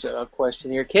Hawkins a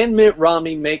question here. Can Mitt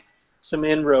Romney make some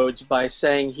inroads by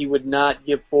saying he would not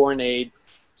give foreign aid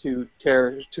to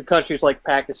countries like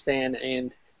Pakistan,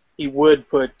 and he would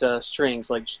put strings,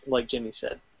 like Jimmy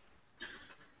said?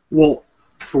 Well,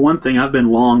 for one thing, I've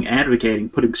been long advocating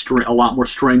putting a lot more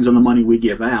strings on the money we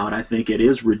give out. I think it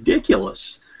is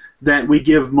ridiculous that we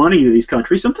give money to these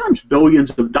countries, sometimes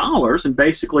billions of dollars, and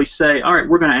basically say, all right,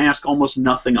 we're going to ask almost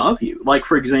nothing of you. Like,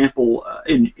 for example,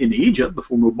 in Egypt,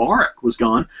 before Mubarak was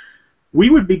gone, we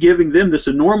would be giving them this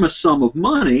enormous sum of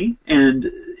money,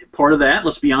 and part of that,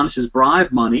 let's be honest, is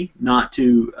bribe money, not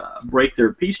to break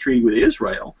their peace treaty with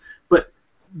Israel. But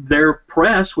their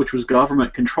press, which was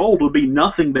government-controlled, would be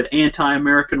nothing but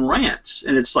anti-American rants.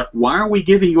 And it's like, why are we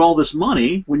giving you all this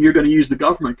money when you're going to use the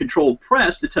government-controlled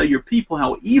press to tell your people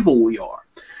how evil we are?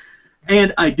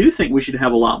 And I do think we should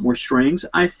have a lot more strings.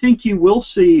 I think you will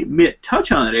see Mitt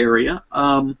touch on that area.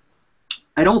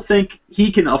 I don't think he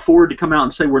can afford to come out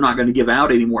and say we're not going to give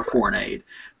out any more foreign aid.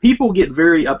 People get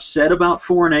very upset about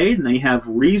foreign aid, and they have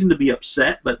reason to be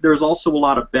upset, but there's also a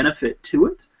lot of benefit to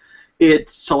it.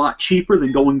 It's a lot cheaper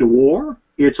than going to war.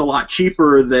 It's a lot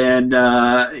cheaper than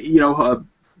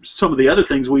some of the other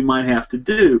things we might have to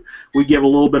do. We give a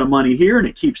little bit of money here, and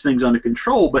it keeps things under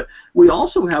control, but we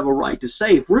also have a right to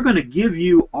say, if we're going to give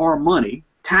you our money,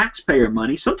 taxpayer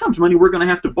money, sometimes money we're going to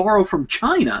have to borrow from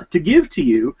China to give to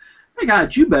you. Hey,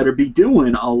 God, you better be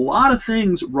doing a lot of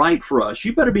things right for us.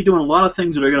 You better be doing a lot of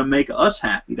things that are going to make us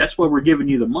happy. That's why we're giving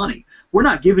you the money. We're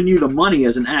not giving you the money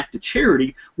as an act of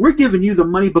charity. We're giving you the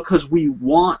money because we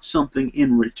want something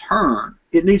in return.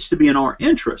 It needs to be in our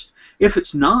interest. If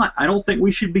it's not, I don't think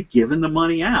we should be giving the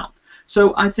money out.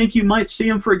 So I think you might see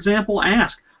him, for example,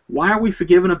 ask, why are we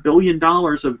forgiving $1 billion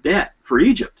of debt for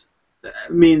Egypt?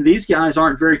 I mean, these guys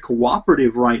aren't very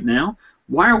cooperative right now.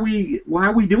 Why are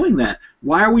we doing that?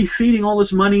 Why are we feeding all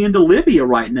this money into Libya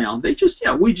right now?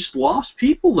 We just lost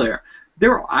people there.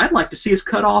 I'd like to see us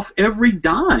cut off every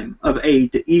dime of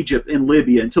aid to Egypt and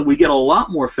Libya until we get a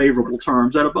lot more favorable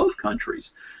terms out of both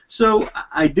countries. So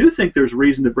I do think there's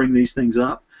reason to bring these things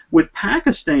up. With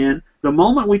Pakistan, the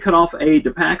moment we cut off aid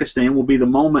to Pakistan will be the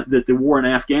moment that the war in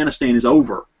Afghanistan is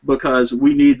over, because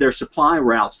we need their supply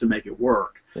routes to make it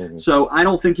work. Mm-hmm. So I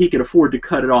don't think he could afford to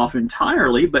cut it off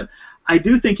entirely, but I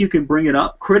do think you can bring it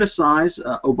up, criticize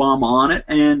Obama on it,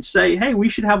 and say, hey, we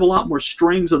should have a lot more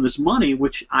strings on this money,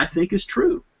 which I think is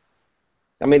true.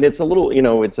 I mean, it's a little,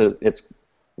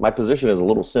 my position is a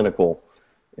little cynical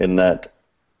in that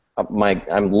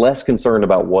I'm less concerned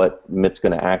about what Mitt's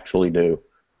going to actually do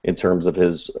in terms of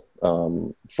his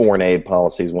foreign aid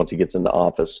policies once he gets into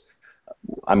office.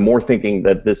 I'm more thinking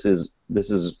that this is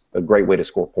a great way to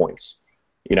score points.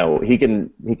 He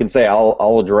can say,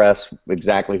 I'll address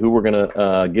exactly who we're going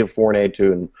to give foreign aid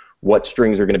to and what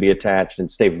strings are going to be attached, and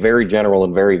stay very general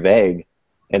and very vague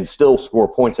and still score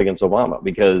points against Obama,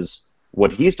 because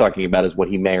what he's talking about is what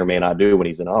he may or may not do when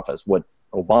he's in office. What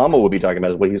Obama would be talking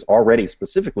about is what he's already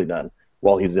specifically done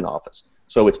while he's in office.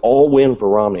 So it's all win for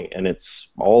Romney, and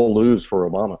it's all lose for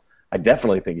Obama. I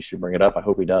definitely think he should bring it up. I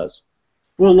hope he does.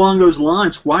 Well, along those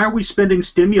lines, why are we spending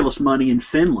stimulus money in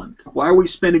Finland? Why are we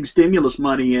spending stimulus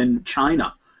money in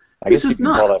China? I guess you can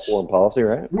call that foreign policy,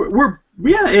 right?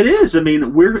 Yeah, it is. I mean,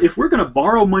 if we're going to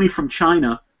borrow money from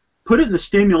China, put it in the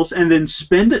stimulus, and then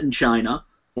spend it in China,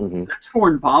 mm-hmm. That's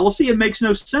foreign policy. It makes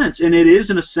no sense, and it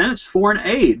is, in a sense, foreign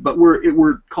aid. But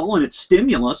we're calling it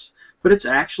stimulus, but it's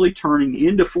actually turning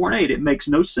into foreign aid. It makes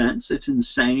no sense. It's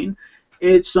insane.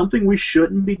 It's something we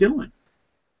shouldn't be doing.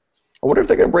 I wonder if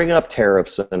they're going to bring up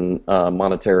tariffs and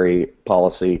monetary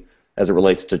policy as it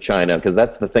relates to China, because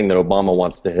that's the thing that Obama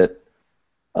wants to hit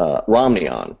Romney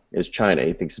on, is China.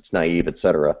 He thinks it's naive,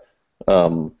 etc. I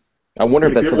wonder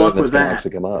if that's something that's going to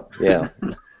actually come up. Yeah.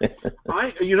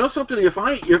 Something. If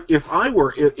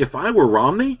I were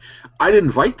Romney, I'd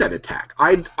invite that attack.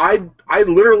 I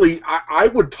literally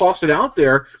would toss it out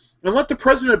there and let the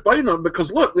president bite on it,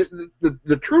 because look,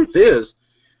 the truth is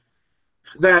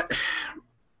that,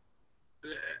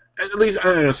 at least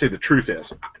I'm going to say the truth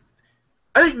is,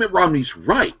 I think Mitt Romney's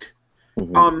right.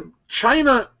 Mm-hmm.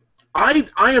 China, I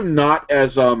am not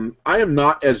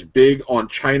as big on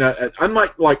China. I'm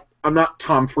not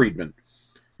Tom Friedman.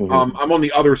 Mm-hmm. I'm on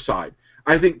the other side.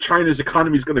 I think China's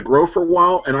economy is going to grow for a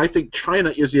while, and I think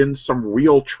China is in some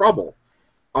real trouble.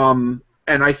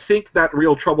 And I think that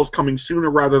real trouble is coming sooner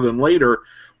rather than later,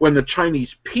 when the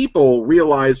Chinese people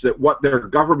realize that what their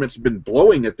government's been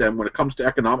blowing at them when it comes to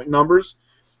economic numbers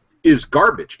is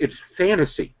garbage. It's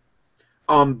fantasy.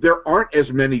 There aren't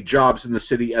as many jobs in the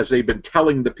city as they've been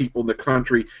telling the people in the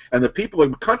country, and the people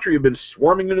in the country have been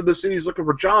swarming into the cities looking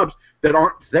for jobs that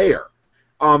aren't there.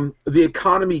 The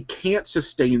economy can't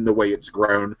sustain the way it's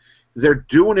grown. They're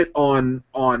doing it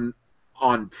on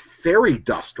fairy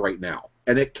dust right now,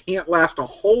 and it can't last a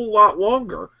whole lot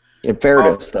longer. In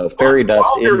fairness, though, fairy dust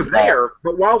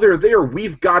But while they're there,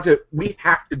 we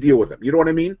have to deal with them. You know what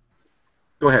I mean?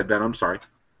 Go ahead, Ben. I'm sorry.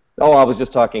 Oh, I was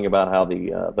just talking about how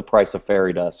the price of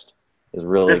fairy dust has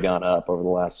really gone up over the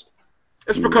last.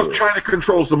 It's because years. China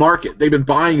controls the market. They've been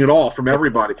buying it all from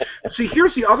everybody. See,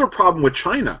 here's the other problem with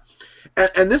China,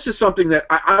 and this is something that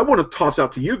I want to toss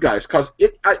out to you guys, because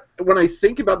when I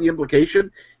think about the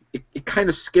implication, it kind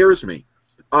of scares me.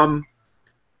 And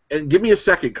give me a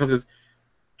second, because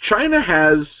China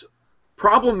has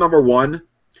problem number one.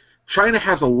 China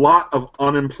has a lot of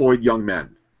unemployed young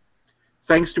men,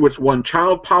 thanks to its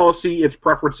one-child policy, its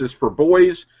preferences for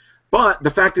boys, but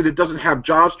the fact that it doesn't have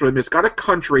jobs for them. It's got a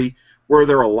country where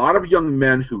there are a lot of young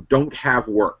men who don't have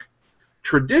work.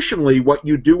 Traditionally, what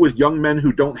you do with young men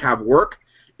who don't have work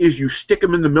is you stick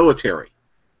them in the military,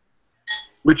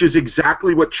 which is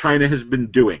exactly what China has been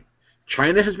doing.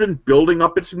 China has been building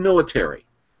up its military.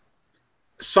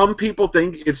 Some people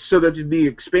think it's so that it'd be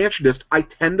expansionist. I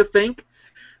tend to think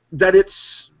that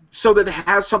it's so that it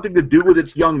has something to do with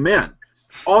its young men.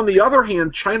 On the other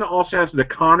hand, China also has an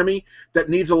economy that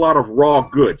needs a lot of raw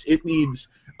goods. It needs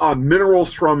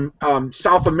minerals from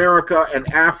South America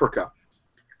and Africa.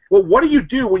 Well, what do you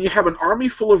do when you have an army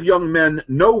full of young men,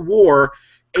 no war,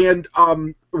 and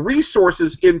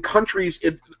resources in countries,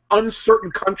 in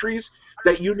uncertain countries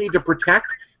that you need to protect?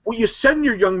 Well, you send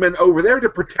your young men over there to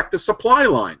protect the supply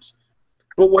lines.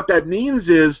 But what that means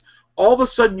is all of a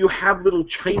sudden you have little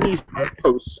Chinese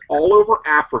outposts all over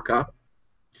Africa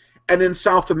and in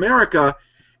South America,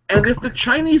 and if the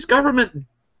Chinese government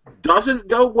doesn't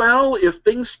go well, if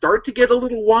things start to get a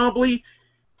little wobbly,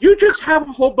 you just have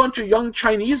a whole bunch of young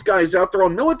Chinese guys out there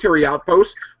on military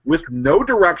outposts with no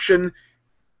direction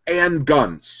and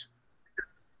guns.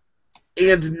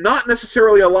 And not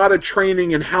necessarily a lot of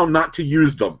training in how not to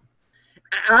use them.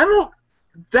 And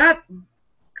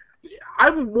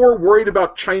I'm more worried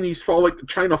about China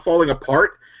falling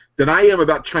apart than I am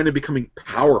about China becoming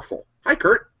powerful. Hi,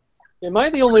 Kurt. Am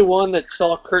I the only one that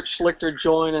saw Kurt Schlichter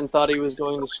join and thought he was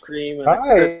going to scream in a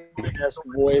crisp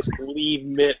voice to leave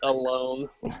Mitt alone?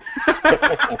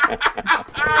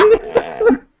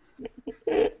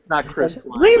 Not Chris.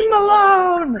 Leave him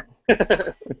alone!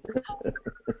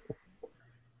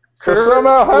 Kurt,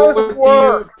 somehow how's what it are you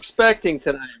work? expecting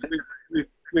tonight?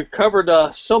 We've covered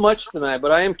so much tonight,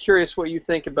 but I am curious what you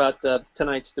think about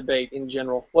tonight's debate in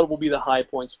general. What will be the high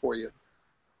points for you?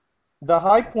 The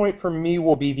high point for me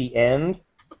will be the end,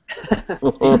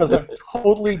 because I'm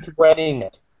totally dreading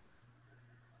it.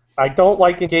 I don't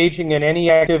like engaging in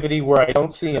any activity where I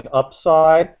don't see an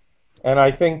upside, and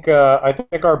I think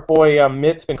our boy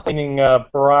Mitt's been cleaning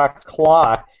Barack's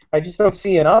clock. I just don't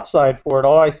see an upside for it.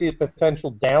 All I see is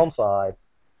potential downside.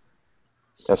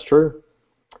 That's true.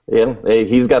 Yeah, hey,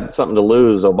 he's got something to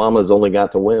lose. Obama's only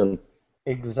got to win.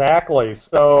 Exactly.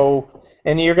 So,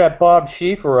 and you got Bob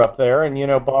Schieffer up there, and you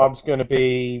know Bob's going to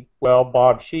be, well,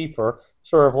 Bob Schieffer,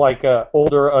 sort of like a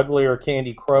older, uglier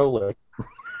Candy Crowley.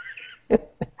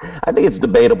 I think it's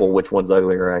debatable which one's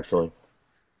uglier, actually.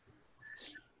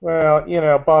 Well, you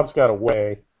know, Bob's got a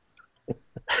way.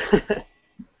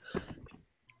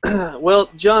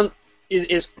 Well, John,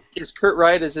 is Kurt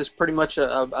right? Is this pretty much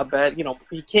a bad? You know,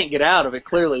 he can't get out of it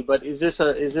clearly. But is this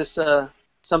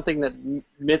something that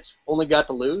Mitt's only got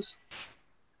to lose?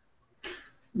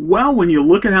 Well, when you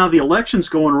look at how the election's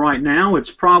going right now,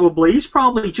 he's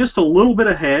probably just a little bit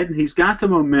ahead. He's got the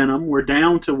momentum. We're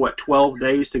down to, 12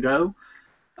 days to go.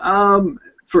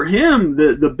 For him,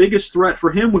 the biggest threat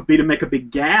for him would be to make a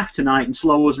big gaffe tonight and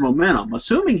slow his momentum.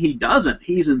 Assuming he doesn't,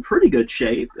 he's in pretty good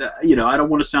shape. I don't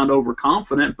want to sound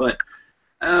overconfident, but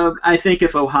I think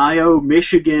if Ohio,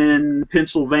 Michigan,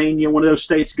 Pennsylvania, one of those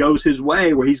states goes his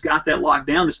way where he's got that locked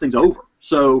down, this thing's over.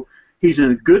 So he's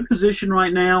in a good position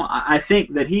right now. I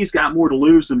think that he's got more to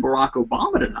lose than Barack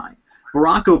Obama tonight.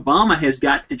 Barack Obama has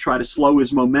got to try to slow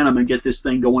his momentum and get this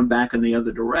thing going back in the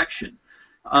other direction.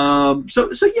 So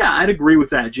yeah, I'd agree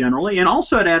with that generally. And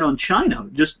also I'd add on China,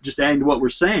 just adding to what we're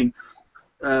saying.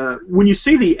 When you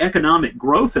see the economic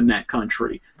growth in that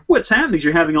country, what's happening is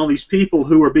you're having all these people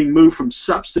who are being moved from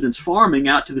subsistence farming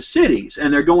out to the cities,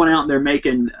 and they're going out and they're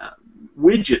making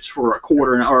widgets for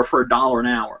 $0.25 or for $1 an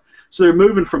hour. So they're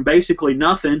moving from basically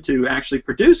nothing to actually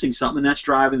producing something. That's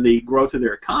driving the growth of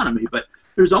their economy. But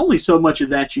there's only so much of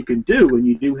that you can do when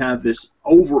you do have this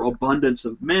overabundance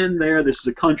of men there. This is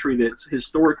a country that's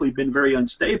historically been very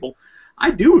unstable.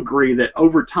 I do agree that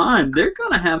over time they're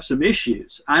going to have some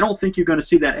issues. I don't think you're going to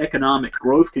see that economic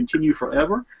growth continue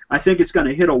forever. I think it's going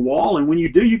to hit a wall, and when you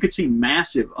do, you could see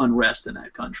massive unrest in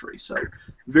that country. So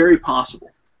very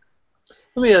possible.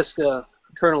 Let me ask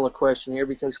Colonel a question here,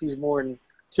 because he's more in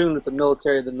tune with the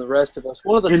military than the rest of us.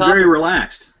 Very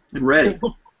relaxed and ready.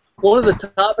 One of the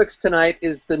topics tonight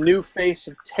is the new face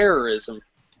of terrorism,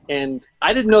 and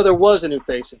I didn't know there was a new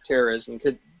face of terrorism.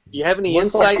 Do you have any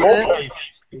insight in that?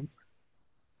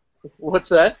 What's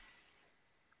that?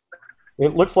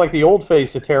 It looks like the old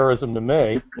face of terrorism to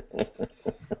me.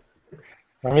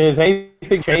 I mean, has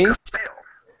anything changed?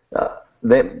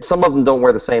 Some of them don't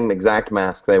wear the same exact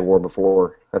mask they wore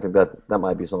before. I think that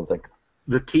might be something.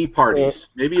 The tea parties.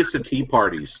 Maybe it's the tea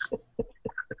parties.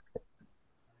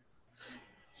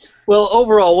 Well,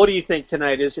 overall, what do you think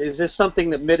tonight? Is this something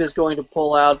that Mitt is going to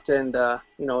pull out and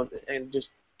and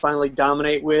just finally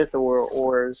dominate with,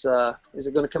 or is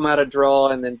it going to come out a draw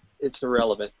and then it's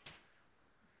irrelevant?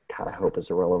 God, I hope it's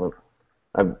irrelevant.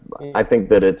 I think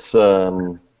that it's I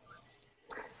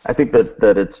think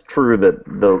that it's true that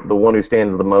the one who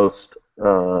stands the most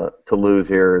to lose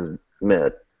here is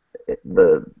Mitt.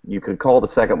 You could call the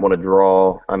second one a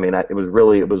draw. I mean, it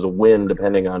was a win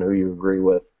depending on who you agree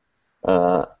with,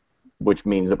 which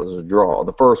means it was a draw.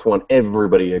 The first one,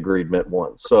 everybody agreed Mitt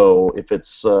won. So if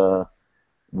it's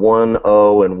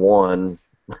 1-0-1,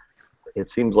 it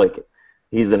seems like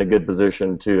he's in a good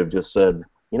position to have just said,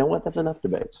 you know what, that's enough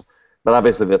debates. But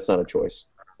obviously that's not a choice.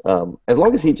 As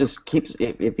long as he just keeps,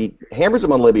 if he hammers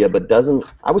him on Libya but doesn't,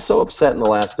 I was so upset in the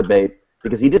last debate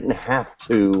because he didn't have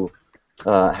to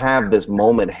have this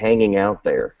moment hanging out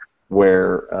there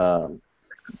where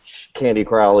Candy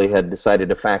Crowley had decided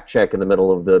to fact check in the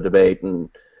middle of the debate, and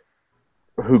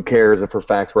who cares if her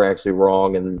facts were actually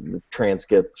wrong and the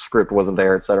transcript wasn't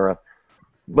there, etc.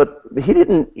 But he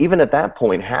didn't, even at that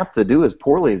point, have to do as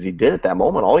poorly as he did at that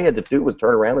moment. All he had to do was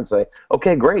turn around and say,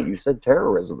 okay, great, you said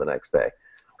terrorism the next day.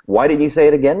 Why didn't you say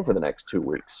it again for the next 2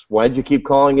 weeks? Why did you keep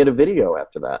calling it a video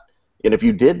after that? And if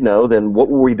you did know, then what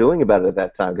were we doing about it at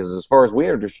that time? Because as far as we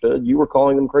understood, you were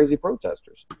calling them crazy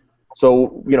protesters.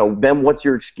 So, then what's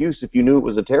your excuse if you knew it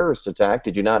was a terrorist attack?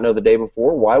 Did you not know the day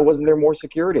before? Why wasn't there more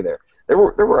security there? There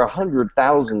were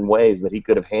 100,000 ways that he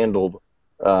could have handled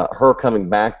her coming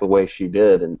back the way she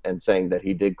did and saying that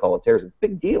he did call it terrorism.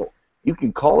 Big deal. You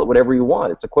can call it whatever you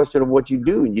want. It's a question of what you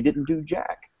do, and you didn't do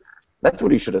jack. That's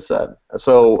what he should have said.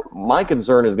 So my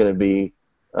concern is going to be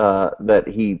that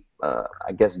he,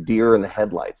 I guess, deer in the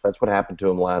headlights. That's what happened to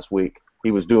him last week.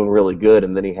 He was doing really good,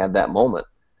 and then he had that moment.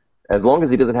 As long as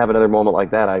he doesn't have another moment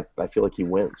like that, I feel like he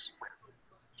wins.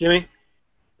 Jimmy?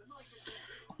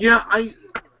 Yeah,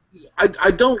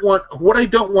 I don't want, what I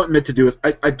don't want Mitt to do is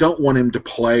I don't want him to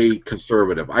play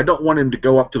conservative. I don't want him to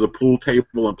go up to the pool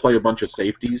table and play a bunch of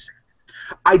safeties.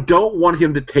 I don't want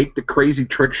him to take the crazy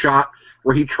trick shot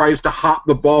where he tries to hop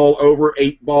the ball over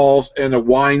 8 balls and a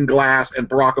wine glass and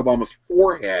Barack Obama's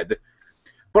forehead.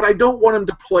 But I don't want him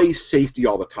to play safety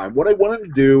all the time. What I want him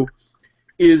to do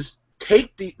is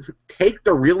take the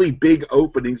really big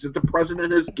openings that the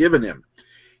president has given him.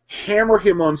 Hammer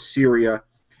him on Syria.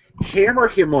 Hammer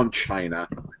him on China.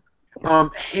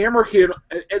 Hammer him,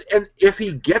 and if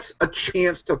he gets a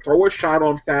chance to throw a shot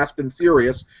on Fast and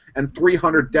Furious and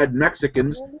 300 dead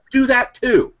Mexicans, do that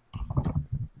too.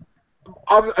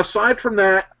 Aside from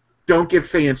that, don't get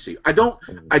fancy. I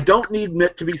don't need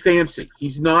Mitt to be fancy.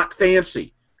 He's not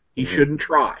fancy. He shouldn't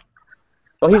try.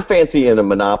 Well, he's fancy in a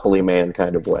Monopoly Man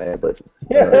kind of way, but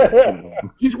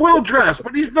he's well dressed,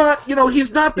 but he's not.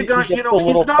 He's not the guy. He's not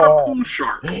a pool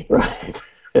shark. Right.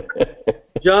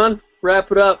 John,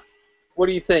 wrap it up. What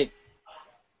do you think?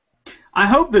 I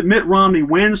hope that Mitt Romney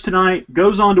wins tonight,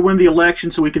 goes on to win the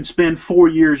election so we can spend 4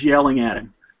 years yelling at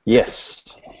him. Yes.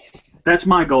 That's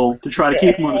my goal, to try to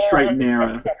keep him on the straight and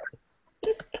narrow.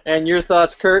 And your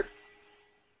thoughts, Kurt?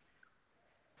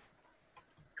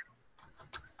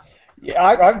 Yeah,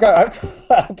 I've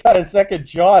got a second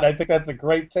John. I think that's a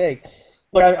great take.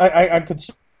 Look, I'm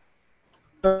concerned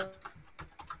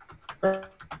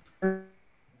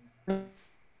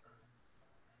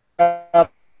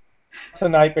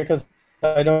tonight because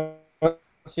I don't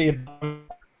see it.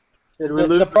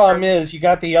 The problem is you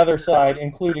got the other side,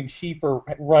 including Schieffer,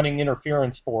 running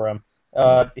interference for him.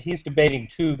 He's debating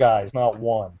 2 guys, not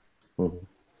 1. Mm-hmm.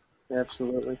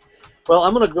 Absolutely. Well,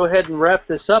 I'm going to go ahead and wrap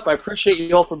this up. I appreciate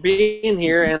you all for being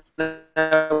here,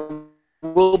 and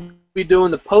we'll be doing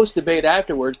the post-debate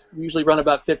afterwards. We usually run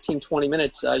about 15-20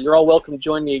 minutes. You're all welcome to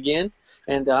join me again,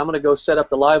 and I'm going to go set up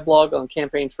the live blog on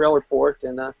Campaign Trail Report,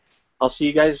 and I'll see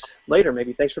you guys later,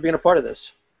 maybe. Thanks for being a part of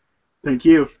this. Thank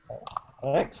you.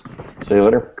 Thanks. See you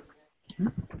later.